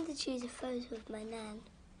been trying to choose a photo of my nan.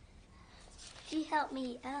 If you help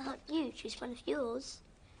me, I'll help you choose one of yours.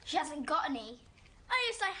 She hasn't got any. Oh,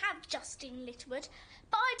 yes, I have, Justine Littlewood.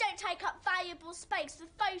 But I don't take up valuable space for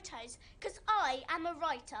photos because I am a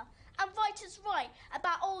writer. And writers write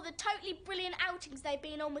about all the totally brilliant outings they've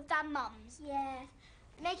been on with their mums. Yeah,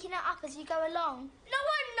 making it up as you go along. No,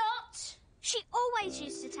 I'm not. She always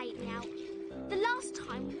used to take me out. The last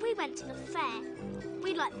time we went to the fair,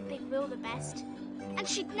 we liked the big wheel the best. And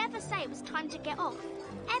she'd never say it was time to get off,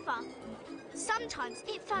 ever. Sometimes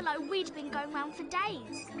it felt like we'd been going round for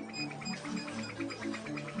days.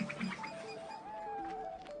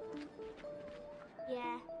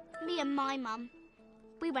 Yeah, me and my mum,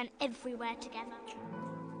 we went everywhere together.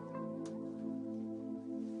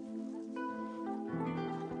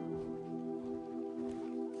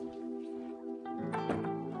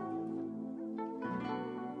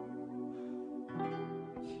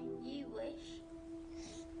 You wish.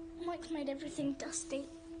 Mike's made everything dusty.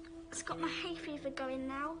 It's got my hay fever going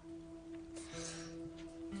now.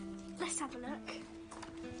 Let's have a look.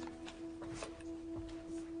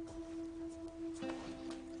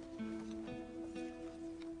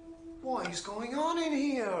 What is going on in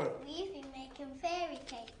here? We've been making fairy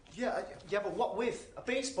cake. Yeah, but what with? A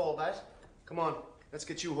baseball bat? Come on, let's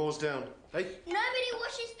get you hosed down. Hey? Nobody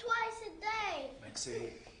washes twice a day.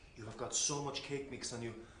 Maxie, you have got so much cake mix on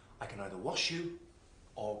you, I can either wash you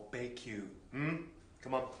or bake you.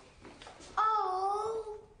 Come on.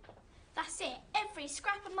 Oh! That's it. Every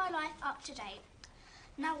scrap of my life up to date.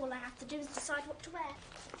 Now all I have to do is decide what to wear.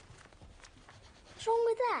 What's wrong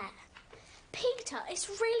with that? Peter, it's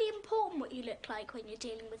really important what you look like when you're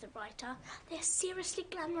dealing with a writer. They're seriously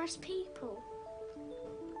glamorous people.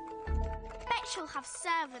 Bet she'll have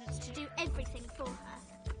servants to do everything for her.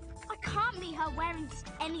 I can't meet her wearing just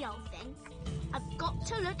any old thing. I've got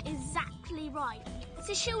to look exactly right,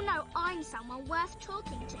 so she'll know I'm someone worth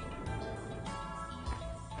talking to.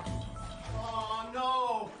 Oh,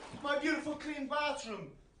 no! My beautiful clean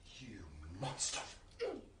bathroom! You monster!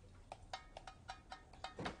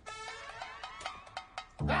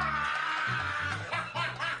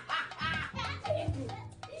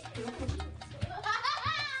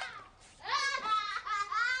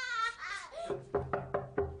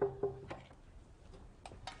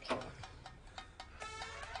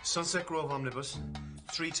 Sunset Grove Omnibus,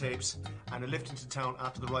 3 tapes, and a lift into town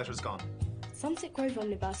after the writer's gone. Sunset Grove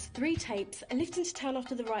Omnibus, 3 tapes, a lift into town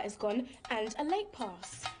after the writer's gone, and a late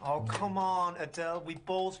pass. Oh, come on, Adele. We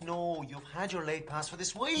both know you've had your late pass for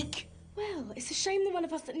this week. Well, it's a shame the one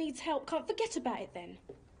of us that needs help can't forget about it then.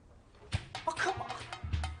 Oh, come on.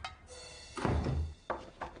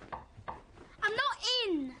 I'm not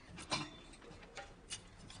in.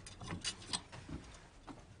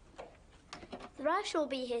 The writer will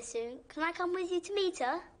be here soon. Can I come with you to meet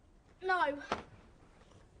her? No.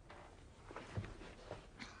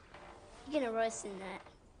 You're gonna roast in that.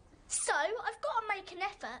 So, I've got to make an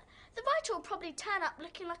effort. The writer will probably turn up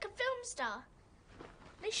looking like a film star.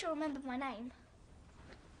 At least she'll remember my name.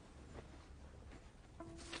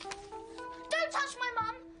 Don't touch my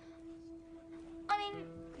mum! I mean,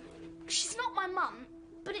 she's not my mum,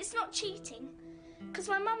 but it's not cheating, because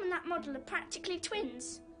my mum and that model are practically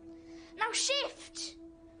twins. Now shift!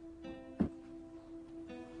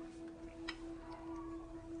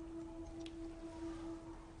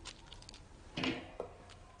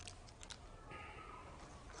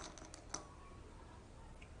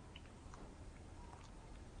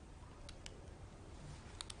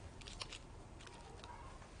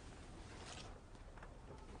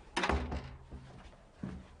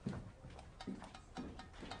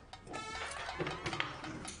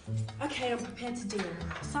 Okay, I'm prepared to deal.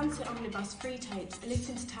 Sunset Omnibus, 3 tapes, a lift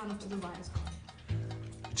into town after the writer's gone.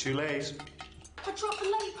 Too late. I dropped the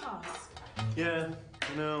late pass. Yeah,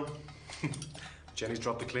 I know. Jenny's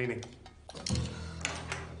dropped the cleaning.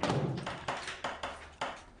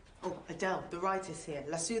 Oh, Adele, the writer's here.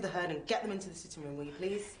 Lasso the herd and get them into the sitting room, will you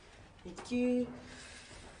please? Thank you.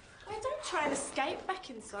 Oh, don't try and escape. Back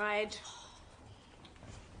inside.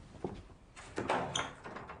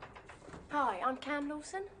 Hi, I'm Cam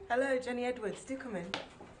Lawson. Hello, Jenny Edwards. Do come in.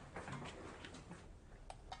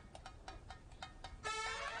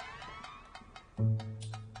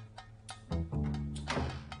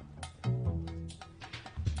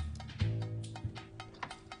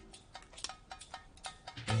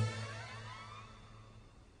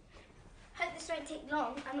 Hope this won't take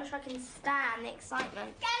long. I'm not sure I can stand the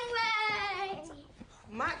excitement. Gangway!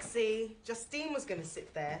 Maxie, Justine was going to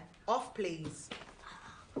sit there. Off, please.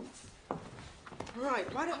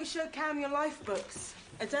 Right, why don't we show Cam your life books?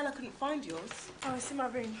 Adele, I couldn't find yours. Oh, it's in my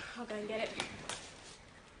room. I'll go and get it.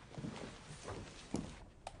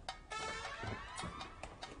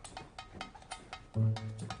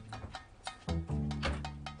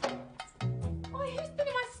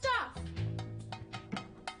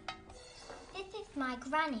 my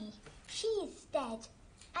granny. She is dead.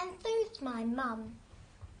 And so's my mum.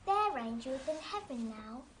 They're angels in heaven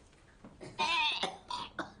now.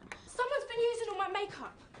 Someone's been using all my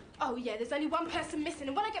makeup. Oh, yeah, there's only one person missing,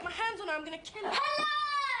 and when I get my hands on her, I'm going to kill her.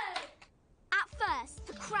 Hello! At first,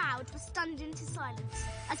 the crowd was stunned into silence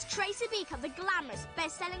as Tracy Beaker, the glamorous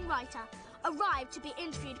best-selling writer, arrived to be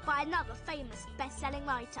interviewed by another famous best-selling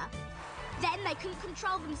writer. Then they couldn't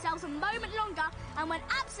control themselves a moment longer and went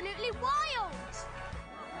absolutely wild.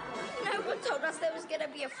 No one told us there was going to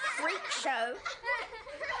be a freak show.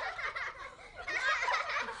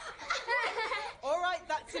 All right,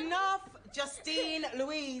 that's enough. Justine,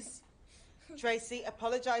 Louise. Tracy,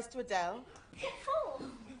 apologise to Adele. What for?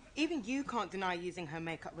 Even you can't deny using her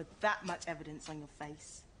makeup with that much evidence on your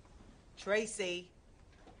face. Tracy.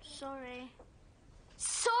 Sorry.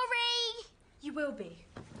 Sorry! You will be.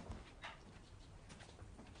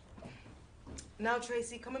 Now,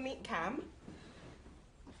 Tracy, come and meet Cam.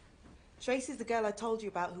 Tracy's the girl I told you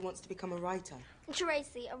about who wants to become a writer.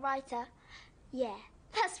 Tracy, a writer? Yeah,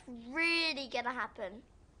 that's really gonna happen.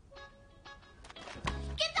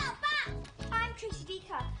 Give that back! I'm Tracy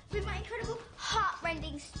Beaker with my incredible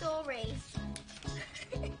heart-rending story.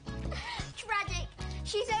 Tragic.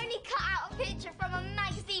 She's only cut out a picture from a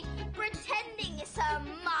magazine pretending it's her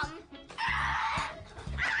mum.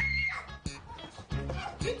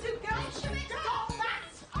 You two girls should stop that!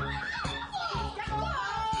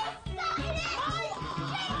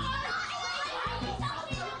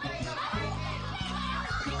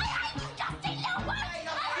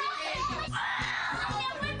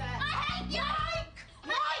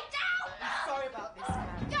 Sorry about this,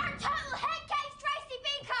 Cam. You're a total head case, Tracy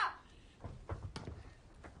Beaker!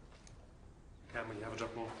 Cam, will you have a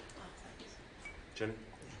drop more? Jenny?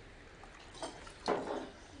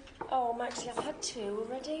 Oh, Maxie, I've had 2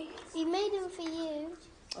 already. We made them for you.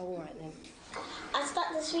 Oh, all right then. I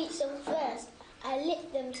stuck the sweets on first. I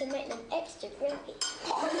licked them to make them extra grippy.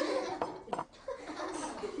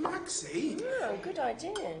 Maxie? Oh, good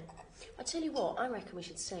idea. I tell you what, I reckon we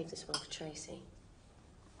should save this one for Tracy.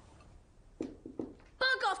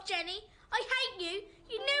 Bug off, Jenny. I hate you.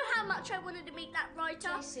 You knew how much I wanted to meet that writer.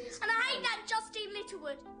 And I hate that Justine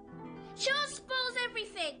Littlewood. She always spoils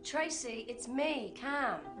everything. Tracy, it's me,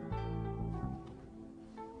 Cam.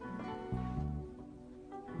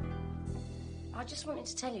 I just wanted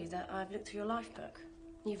to tell you that I've looked through your life book.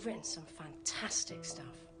 You've written some fantastic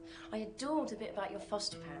stuff. I adored the bit about your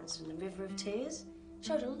foster parents and the River of Tears.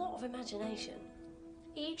 Showed a lot of imagination.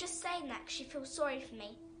 Are you just saying that because you feel sorry for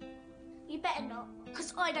me? You better not,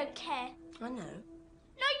 because I don't care. I know.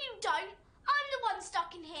 No, you don't. I'm the one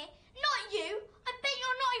stuck in here, not you. I bet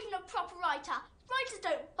you're not even a proper writer. Writers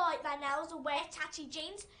don't bite their nails or wear tatty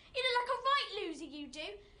jeans. You look like a right loser, you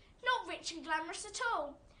do. Not rich and glamorous at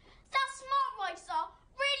all. That's smart writers are.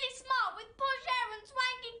 Really smart, with posh hair and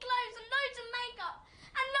swanky clothes and loads of makeup.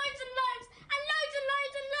 And loads and loads and loads and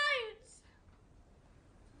loads and loads.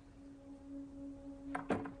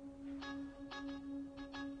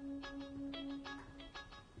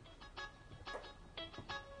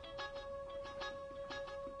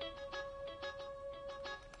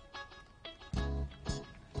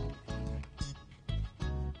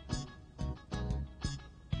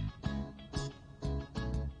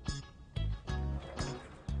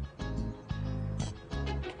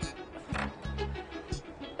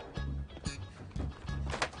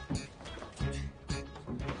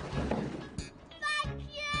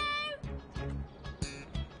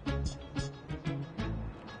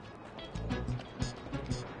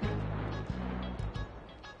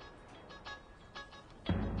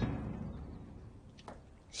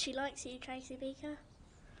 She likes you, Tracy Beaker.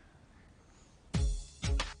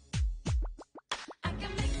 I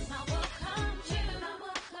can make my world come true.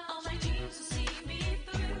 All my dreams will see me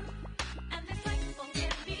through, and this life won't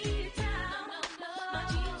get me down. My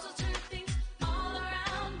dreams will turn things all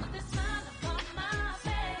around with a smile upon my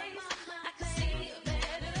face. I can see a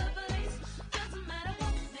better place. Doesn't matter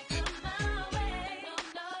what may come my way.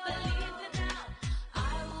 Believe it now, I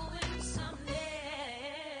will win someday.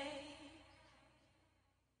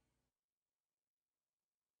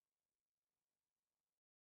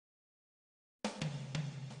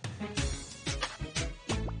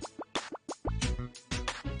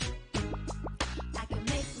 I can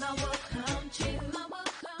make my world come true.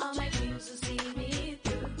 All my dreams will see me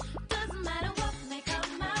through. Doesn't matter what may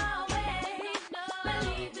come my way.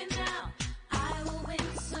 Believe me now, I will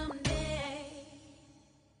win someday.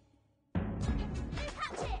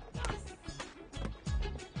 Catch it!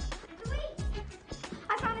 Louise!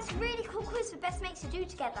 I found this really cool quiz for best mates to do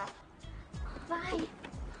together. Bye.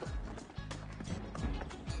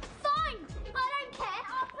 Fine! I don't care.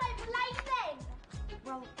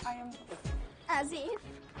 Well, I am... As if.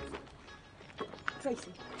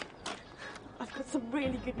 Tracy, I've got some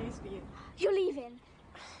really good news for you. You're leaving.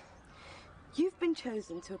 You've been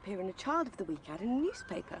chosen to appear in a Child of the Week ad in a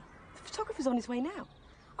newspaper. The photographer's on his way now.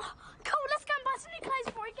 Oh, cool, let's go and buy some new clothes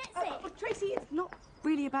before he gets it. Well, Tracy, it's not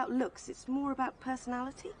really about looks. It's more about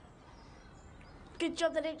personality. Good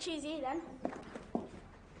job they didn't choose you, then. You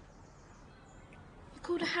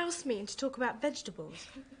called a house meeting to talk about vegetables.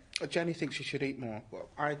 Jenny thinks you should eat more. Well,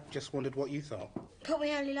 I just wondered what you thought. But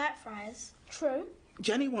we only like fries. True.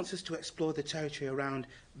 Jenny wants us to explore the territory around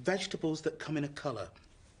vegetables that come in a colour.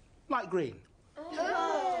 Like green.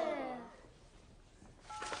 Oh,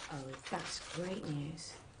 that's great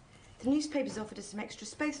news. The newspaper's offered us some extra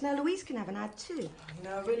space. Now Louise can have an ad too. You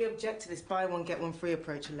know, I really object to this buy one, get one free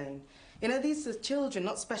approach, Elaine. You know, these are children,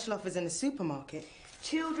 not special offers in a supermarket.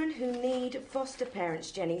 Children who need foster parents,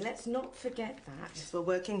 Jenny. Let's not forget that. Yes, well,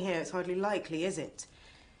 working here, it's hardly likely, is it?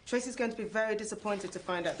 Tracy's going to be very disappointed to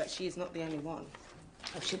find out that she is not the only one.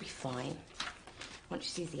 Oh, she'll be fine. Once she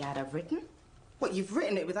sees the ad I've written. What, you've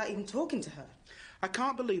written it without even talking to her? I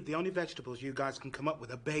can't believe the only vegetables you guys can come up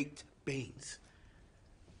with are baked beans.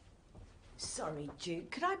 Sorry, Duke.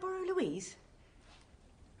 Could I borrow Louise?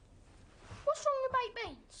 What's wrong with baked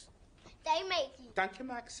beans? They make you. Thank you,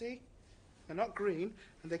 Maxie. They're not green,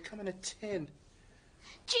 and they come in a tin.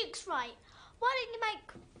 Duke's right. Why don't you make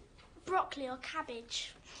broccoli or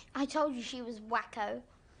cabbage? I told you she was wacko.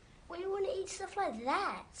 Well, you want to eat stuff like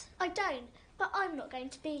that? I don't, but I'm not going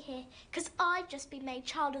to be here because I've just been made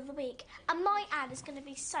Child of the Week, and my ad is going to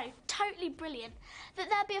be so totally brilliant that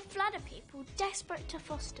there'll be a flood of people desperate to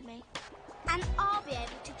foster me. And I'll be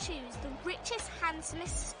able to choose the richest,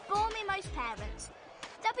 handsomest, spoil-me-most parents.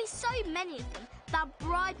 There'll be so many of them, they'll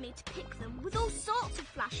bribe me to pick them with all sorts of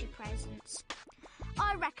flashy presents.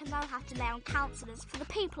 I reckon they'll have to lay on counsellors for the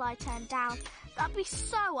people I turn down. They'll be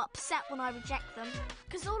so upset when I reject them.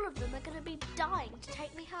 Because all of them are going to be dying to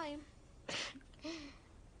take me home.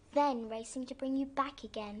 Then racing to bring you back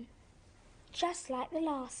again. Just like the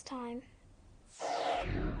last time.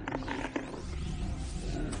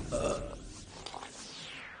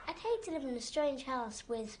 I'd hate to live in a strange house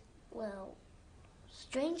with, well,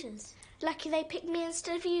 strangers. Lucky they picked me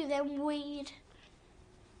instead of you, then weed.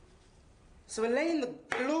 So Elaine, the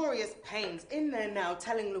glorious Payne's in there now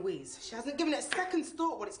telling Louise. She hasn't given it a second's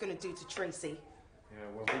thought what it's going to do to Tracy. Yeah,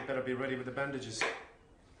 well, we better be ready with the bandages. Yo,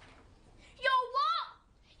 what?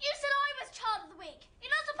 You said I was Child of the Week.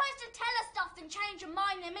 You're not supposed to tell us stuff and change your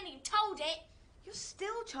mind the minute you've told it. You're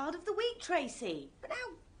still Child of the Week, Tracy. But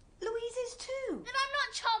now Louise is too. Then I'm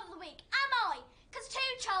not Child of the Week, am I? Because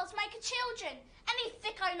two childs make a children. Any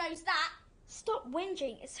thicko knows that. Stop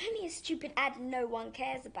whinging. It's only a stupid ad no one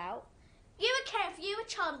cares about. You would care if you were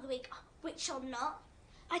Child of the Week, which you're not.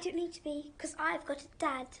 I don't need to be, because I've got a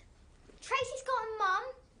dad. Tracy's got a mum.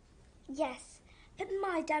 Yes, but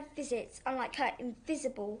my dad visits, unlike her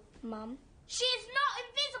invisible mum. She is not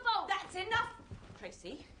invisible. That's enough,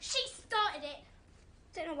 Tracy. She started it.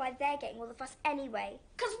 Don't know why they're getting all the fuss anyway.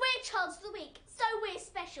 Because we're Childs of the Week, so we're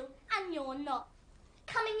special, and you're not.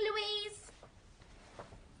 Coming, Louise?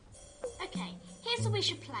 Okay, here's how we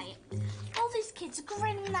should play it. All these kids are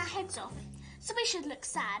grinning their heads off, so we should look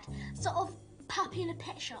sad. Sort of puppy in a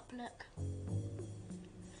pet shop look.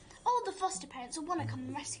 All the foster parents will want to come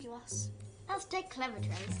and rescue us. That's dead clever,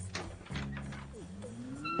 Trace.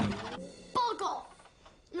 Bog off!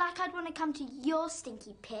 Like I'd want to come to your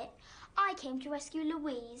stinky pit. I came to rescue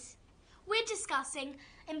Louise. We're discussing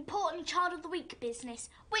important Child of the Week business,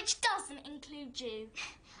 which doesn't include you.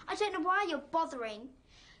 I don't know why you're bothering.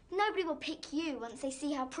 Nobody will pick you once they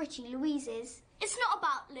see how pretty Louise is. It's not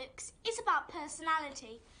about looks, it's about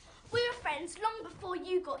personality. We were friends long before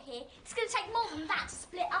you got here. It's going to take more than that to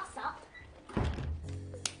split us up.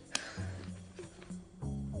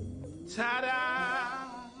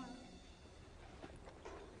 Ta-da!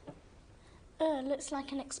 Looks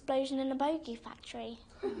like an explosion in a bogey factory.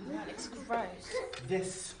 That looks gross.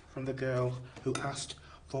 This from the girl who asked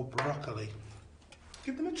for broccoli.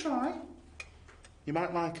 Give them a try. You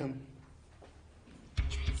might like them.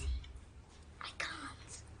 Tracy, I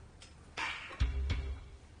can't.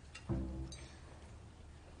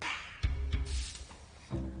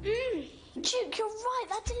 Duke, you're right,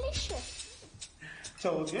 they're delicious.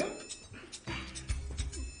 Told you.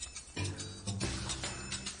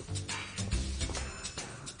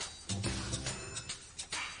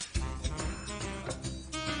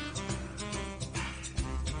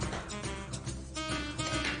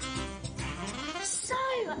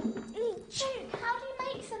 Duke, how do you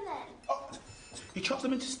make them then? Oh, you chop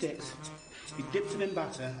them into sticks, you dip them in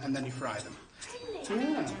batter, and then you fry them. Really?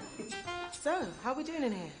 Yeah. So, how are we doing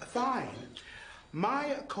in here? Fine.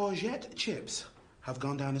 My courgette chips have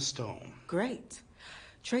gone down a storm. Great.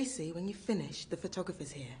 Tracy, when you finish, the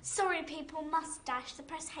photographer's here. Sorry, people, mustache. The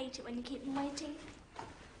press hate it when you keep them waiting.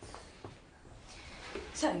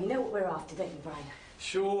 So, you know what we're after, don't you, Brian?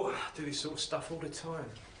 Sure, I do this sort of stuff all the time.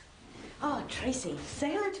 Oh, Tracy,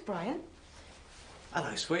 say hello to Brian.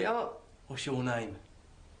 Hello, sweetheart. What's your name?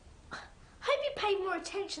 Hope you paid more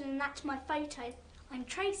attention than that to my photo. I'm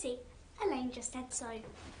Tracy. Elaine just said so.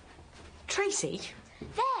 Tracy?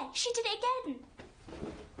 There, she did it again.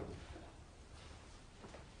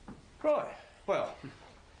 Right, well,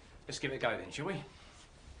 let's give it a go then, shall we?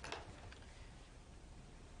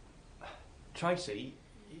 Tracy,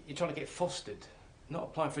 you're trying to get fostered, not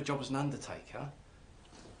applying for a job as an undertaker.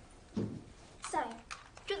 So,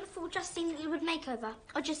 do you want the full Justine Leewood makeover,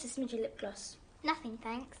 or just a smidge of lip gloss? Nothing,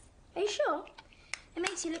 thanks. Are you sure? It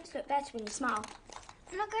makes your lips look better when you smile.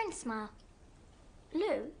 I'm not going to smile.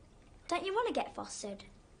 Lou, don't you want to get fostered?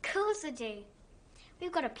 Of course I do.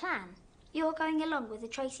 We've got a plan. You're going along with the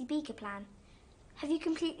Tracy Beaker plan. Have you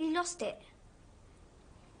completely lost it?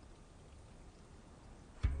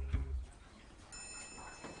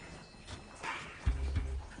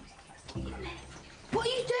 What are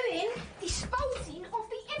you doing? Disposing of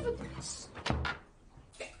the evidence.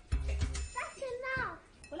 That's enough.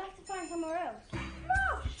 We'll have to find somewhere else.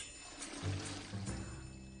 Gosh!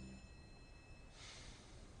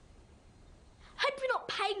 Hope you're not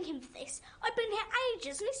paying him for this. I've been here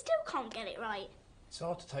ages and he still can't get it right. It's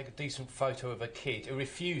hard to take a decent photo of a kid who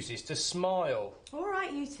refuses to smile. All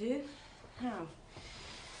right, you two. Now,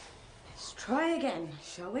 let's try again,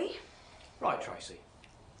 shall we? Right, Tracy.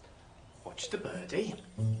 Watch the birdie.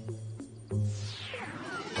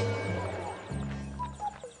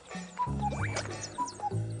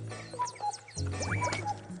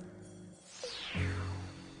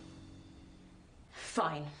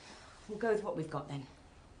 Fine. We'll go with what we've got then.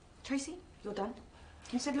 Tracy, you're done.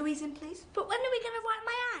 Can you send Louise in, please? But when are we going to write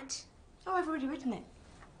my ad? Oh, I've already written it.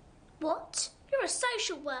 What? You're a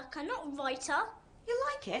social worker, not a writer. You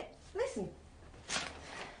like it? Listen.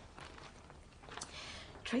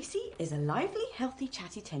 Tracy is a lively, healthy,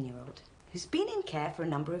 chatty 10-year-old who's been in care for a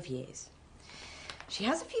number of years. She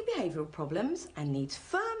has a few behavioural problems and needs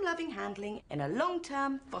firm, loving handling in a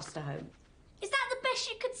long-term foster home. Is that the best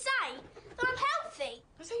you could say? That I'm healthy?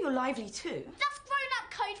 I say you're lively too. That's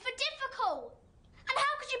grown-up code for difficult. And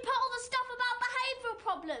how could you put all the stuff about behavioural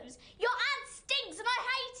problems? Your ad stinks and I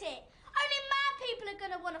hate it. Only mad people are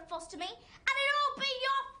going to want to foster me, and it'll all be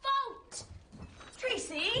your fault.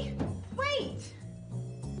 Tracy, wait.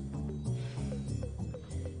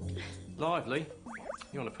 Lively.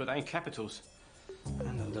 You want to put that in capitals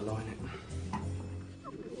and underline it.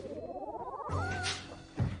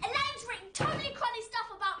 Elaine's written totally cruddy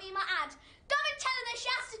stuff about me in my ad. Go and tell her that she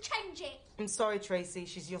has to change it. I'm sorry, Tracy.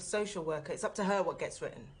 She's your social worker. It's up to her what gets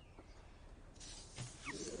written.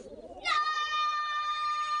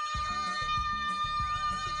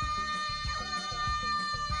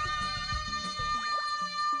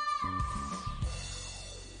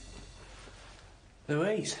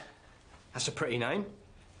 Louise. That's a pretty name.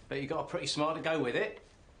 Bet you got a pretty smile to go with it.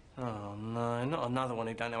 Oh, no, not another one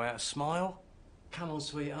who don't know how to smile. Come on,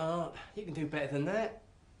 sweetheart. You can do better than that.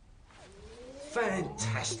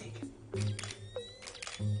 Fantastic. All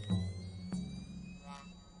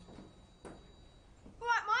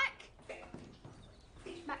right, Mike.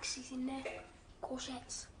 Maxie's in there.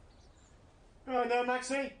 Courgettes. Oh, no,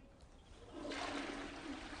 Maxie.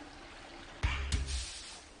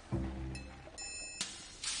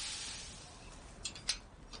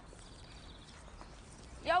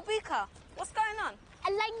 Yo, Beaker, what's going on?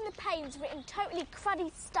 Elaine the Payne's written totally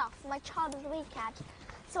cruddy stuff for my Child of the Week ad,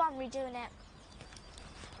 so I'm redoing it.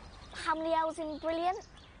 How many L's in brilliant?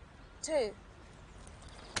 2.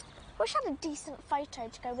 Wish I had a decent photo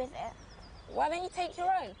to go with it. Why don't you take your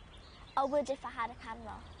own? I would if I had a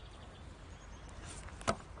camera.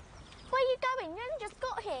 Where are you going? You only just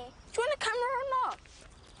got here. Do you want a camera or not?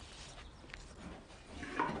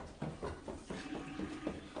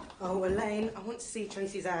 Oh, Elaine, I want to see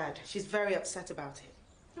Tracy's ad. She's very upset about it.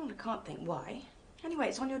 Oh, I can't think why. Anyway,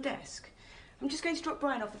 it's on your desk. I'm just going to drop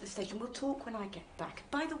Brian off at the station. We'll talk when I get back.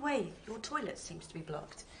 By the way, your toilet seems to be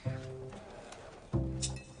blocked. I've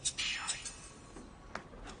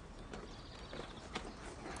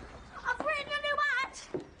written a new ad.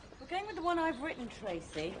 We're going with the one I've written,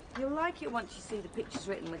 Tracy. You'll like it once you see the pictures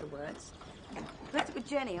written with the words. Left it with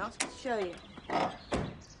Jenny. Ask her to show you.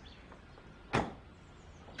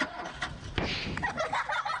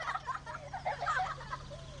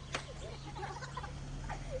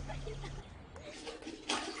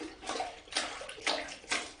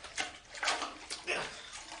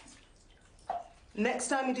 Next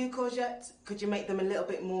time you do courgettes, could you make them a little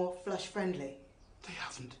bit more flush-friendly? They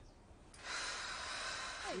haven't.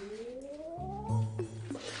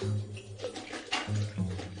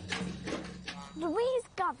 Louise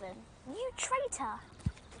Govan, you traitor.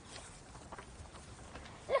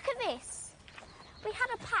 Look at this. We had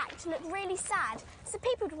a pact and looked really sad, so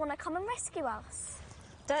people would want to come and rescue us.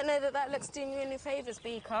 Don't know that that looks doing you any favours,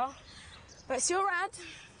 Beaker. But it's your ad.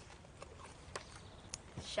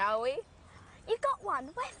 Shall we? You got one.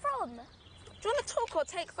 Where from? Do you want to talk or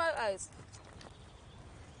take photos?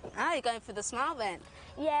 Ah, you're going for the smile then.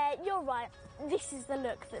 Yeah, you're right. This is the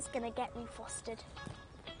look that's going to get me fostered.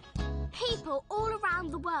 People all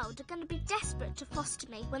around the world are going to be desperate to foster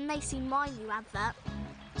me when they see my new advert.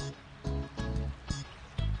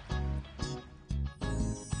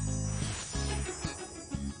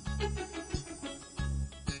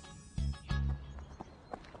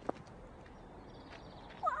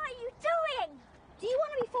 What are you doing? Do you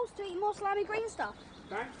want to be forced to eat more slimy green stuff?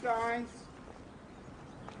 Thanks, guys.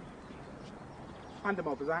 Hand them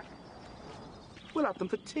over, Zach. We'll have them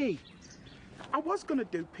for tea. I was going to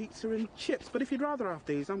do pizza and chips, but if you'd rather have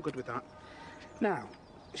these, I'm good with that. Now,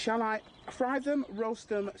 shall I fry them, roast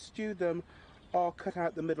them, stew them, or cut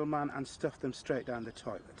out the middleman and stuff them straight down the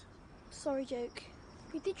toilet? Sorry, Duke.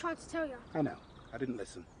 We did try to tell you. I know. I didn't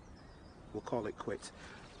listen. We'll call it quits.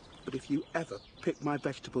 But if you ever pick my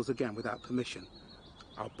vegetables again without permission,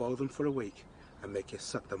 I'll boil them for a week and make you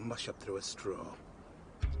suck the mush up through a straw.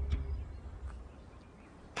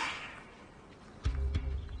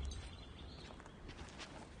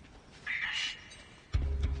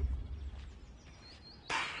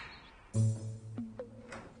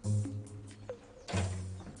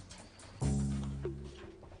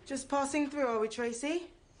 Just passing through, are we, Tracy?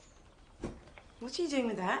 What are you doing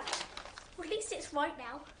with that? Well, at least it's right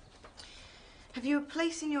now. Have you a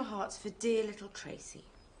place in your hearts for dear little Tracy?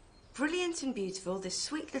 Brilliant and beautiful, this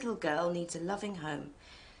sweet little girl needs a loving home.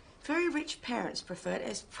 Very rich parents prefer it,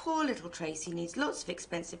 as poor little Tracy needs lots of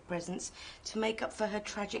expensive presents to make up for her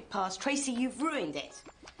tragic past. Tracy, you've ruined it.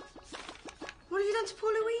 What have you done to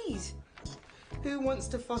poor Louise? Who wants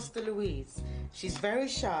to foster Louise? She's very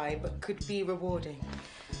shy, but could be rewarding.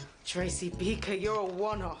 Tracy Beaker, you're a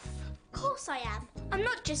one-off. Of course I am. I'm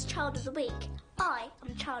not just Child of the Week. I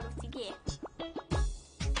am Child of the Year.